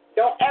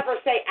 Don't ever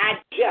say, I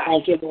just.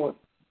 Thank you, Lord.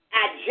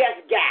 I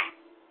just got.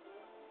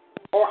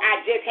 Or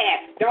I just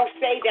had. Don't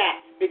say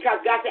that,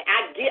 because God said,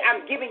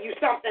 I'm giving you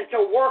something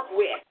to work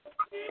with.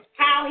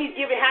 How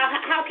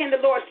can the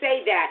Lord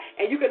say that?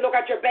 And you can look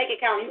at your bank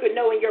account, you can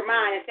know in your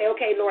mind and say,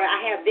 okay, Lord,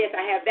 I have this,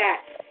 I have that.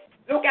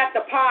 Look at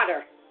the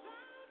potter.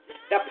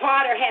 The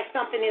potter has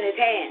something in his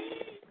hand.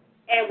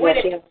 And when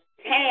it's in his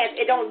hands,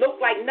 it don't look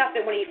like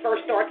nothing when he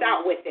first starts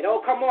out with it.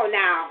 Oh, come on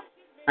now.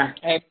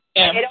 It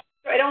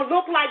don't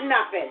look like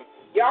nothing.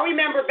 Y'all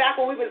remember back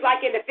when we was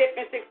like in the 5th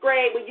and 6th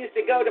grade, we used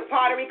to go to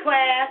pottery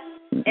class,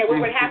 and we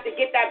would have to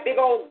get that big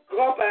old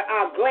lump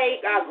of gray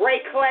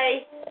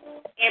clay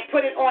and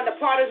put it on the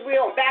potter's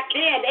wheel. And back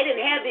then, they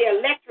didn't have the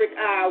electric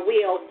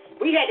wheels.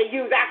 We had to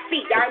use our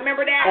feet. Y'all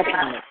remember that?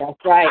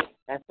 That's right.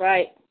 That's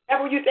right.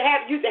 And we used to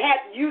have to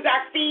use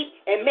our feet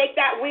and make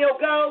that wheel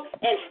go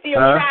and still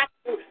try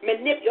to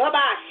manipulate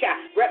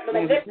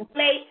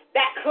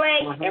that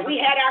clay, and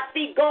we had our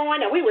feet going,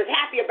 and we was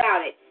happy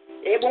about it.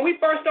 And when we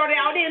first started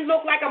out, it didn't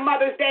look like a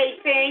Mother's Day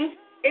thing.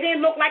 It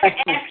didn't look like an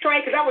ashtray,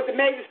 because that was the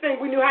major thing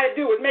we knew how to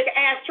do, was make an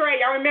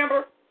ashtray. Y'all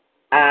remember?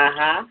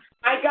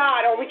 My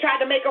God. Or we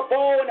tried to make a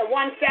bowl, and the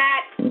one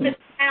side sit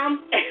down.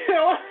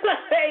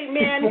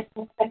 Amen.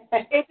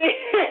 It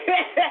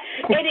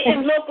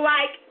didn't look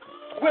like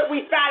what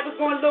we thought it was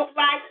going to look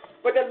like,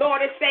 but the Lord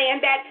is saying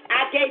that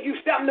I gave you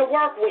something to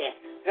work with.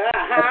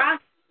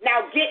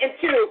 Now get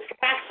into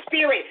my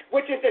spirit,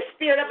 which is the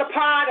spirit of the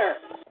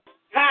potter.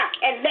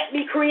 And let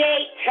me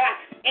create,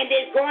 and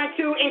it's going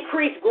to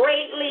increase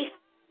greatly.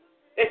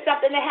 There's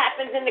something that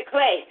happens in the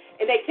clay,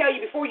 and they tell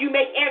you before you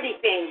make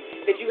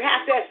everything that you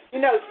have to,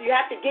 you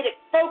have to get it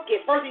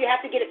focused. First, you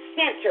have to get it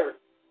centered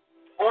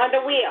on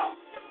the wheel.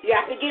 You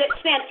have to get it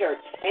centered,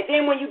 and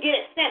then when you get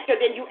it centered,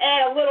 then you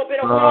add a little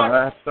bit of water.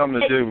 That has something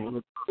to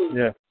do.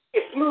 Yeah.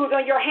 It's smooth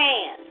on your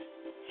hands.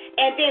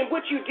 And then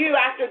what you do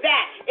after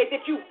that is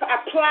that you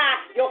apply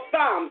your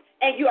thumb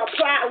and you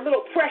apply a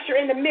little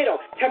pressure in the middle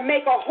to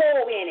make a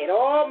hole in it.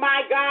 Oh,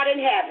 my God in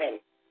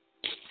heaven.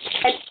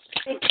 And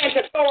begin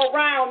to throw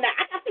around. Now,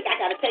 I think I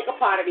got to take a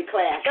pottery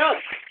class. Oh.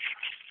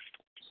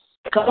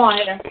 Come on,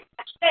 Heather.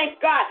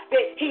 Thank God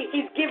that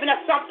He's given us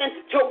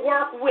something to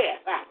work with.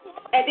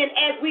 And then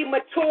as we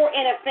mature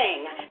in a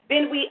thing,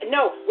 then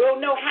we'll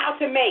know how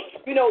to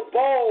make,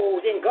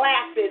 bowls and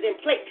glasses and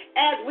plates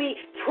as we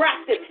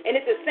practice. And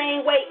it's the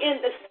same way in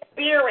the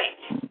spirit.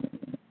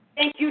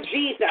 Thank you,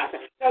 Jesus.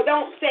 So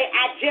don't say,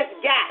 I just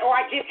got or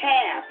I just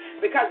have.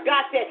 Because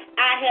God said,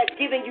 I have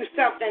given you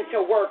something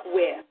to work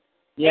with.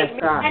 Yes,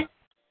 God.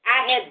 I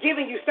have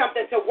given you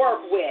something to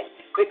work with.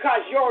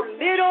 Because your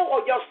little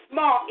or your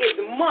small is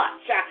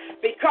much.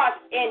 Because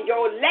in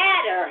your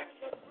latter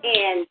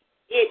end,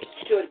 it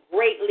should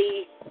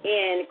greatly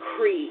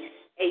increase.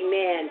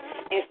 Amen.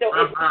 And so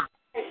if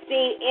we've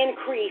seen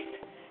increase,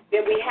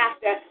 then we have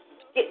to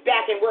get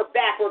back, and we're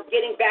back. We're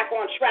getting back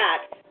on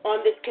track on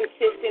this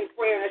consistent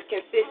prayer and this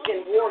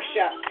consistent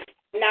worship.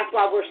 And that's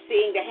why we're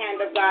seeing the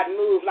hand of God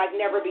move like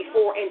never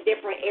before in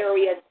different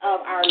areas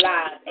of our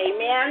lives.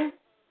 Amen?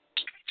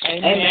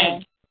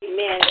 Amen.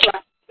 Amen.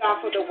 Thank God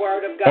for the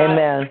word of God.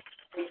 Amen.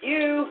 For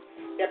you,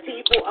 the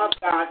people of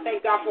God.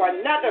 Thank God for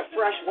another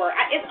fresh word.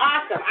 It's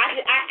awesome.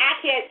 I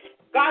can't.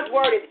 God's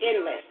word is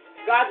endless.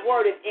 God's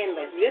word is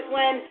endless. This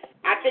one,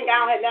 I think I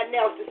don't have nothing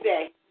else to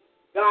say.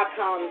 God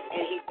comes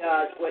and He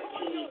does what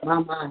He.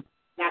 Mama.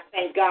 And I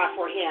thank God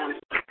for Him.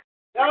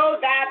 Though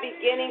thy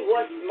beginning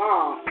was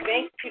small,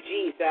 thank you,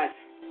 Jesus.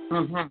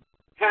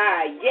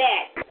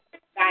 Yet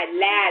thy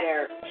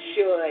latter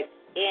should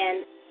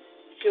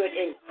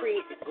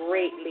increase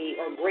greatly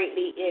or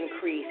greatly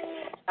increase.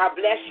 God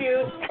bless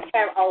you.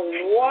 Have a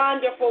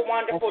wonderful,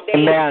 wonderful day.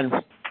 Amen.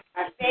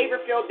 A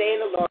favor-filled day in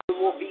the Lord. We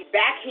will be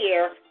back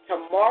here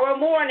tomorrow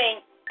morning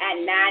at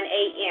 9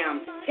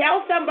 a.m.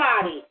 Tell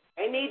somebody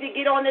they need to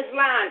get on this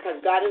line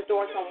because God is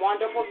doing some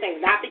wonderful things.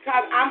 Not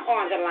because I'm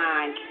on the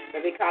line,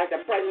 but because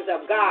the presence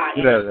of God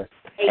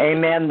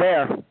Amen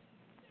there.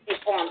 is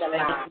on the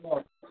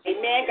line.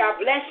 Amen. God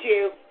bless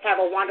you. Have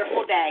a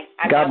wonderful day.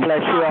 God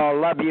bless you all.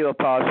 Love you,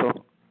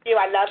 Apostle.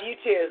 I love you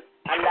too.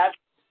 I love you.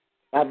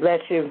 God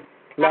bless you.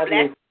 Love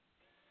you.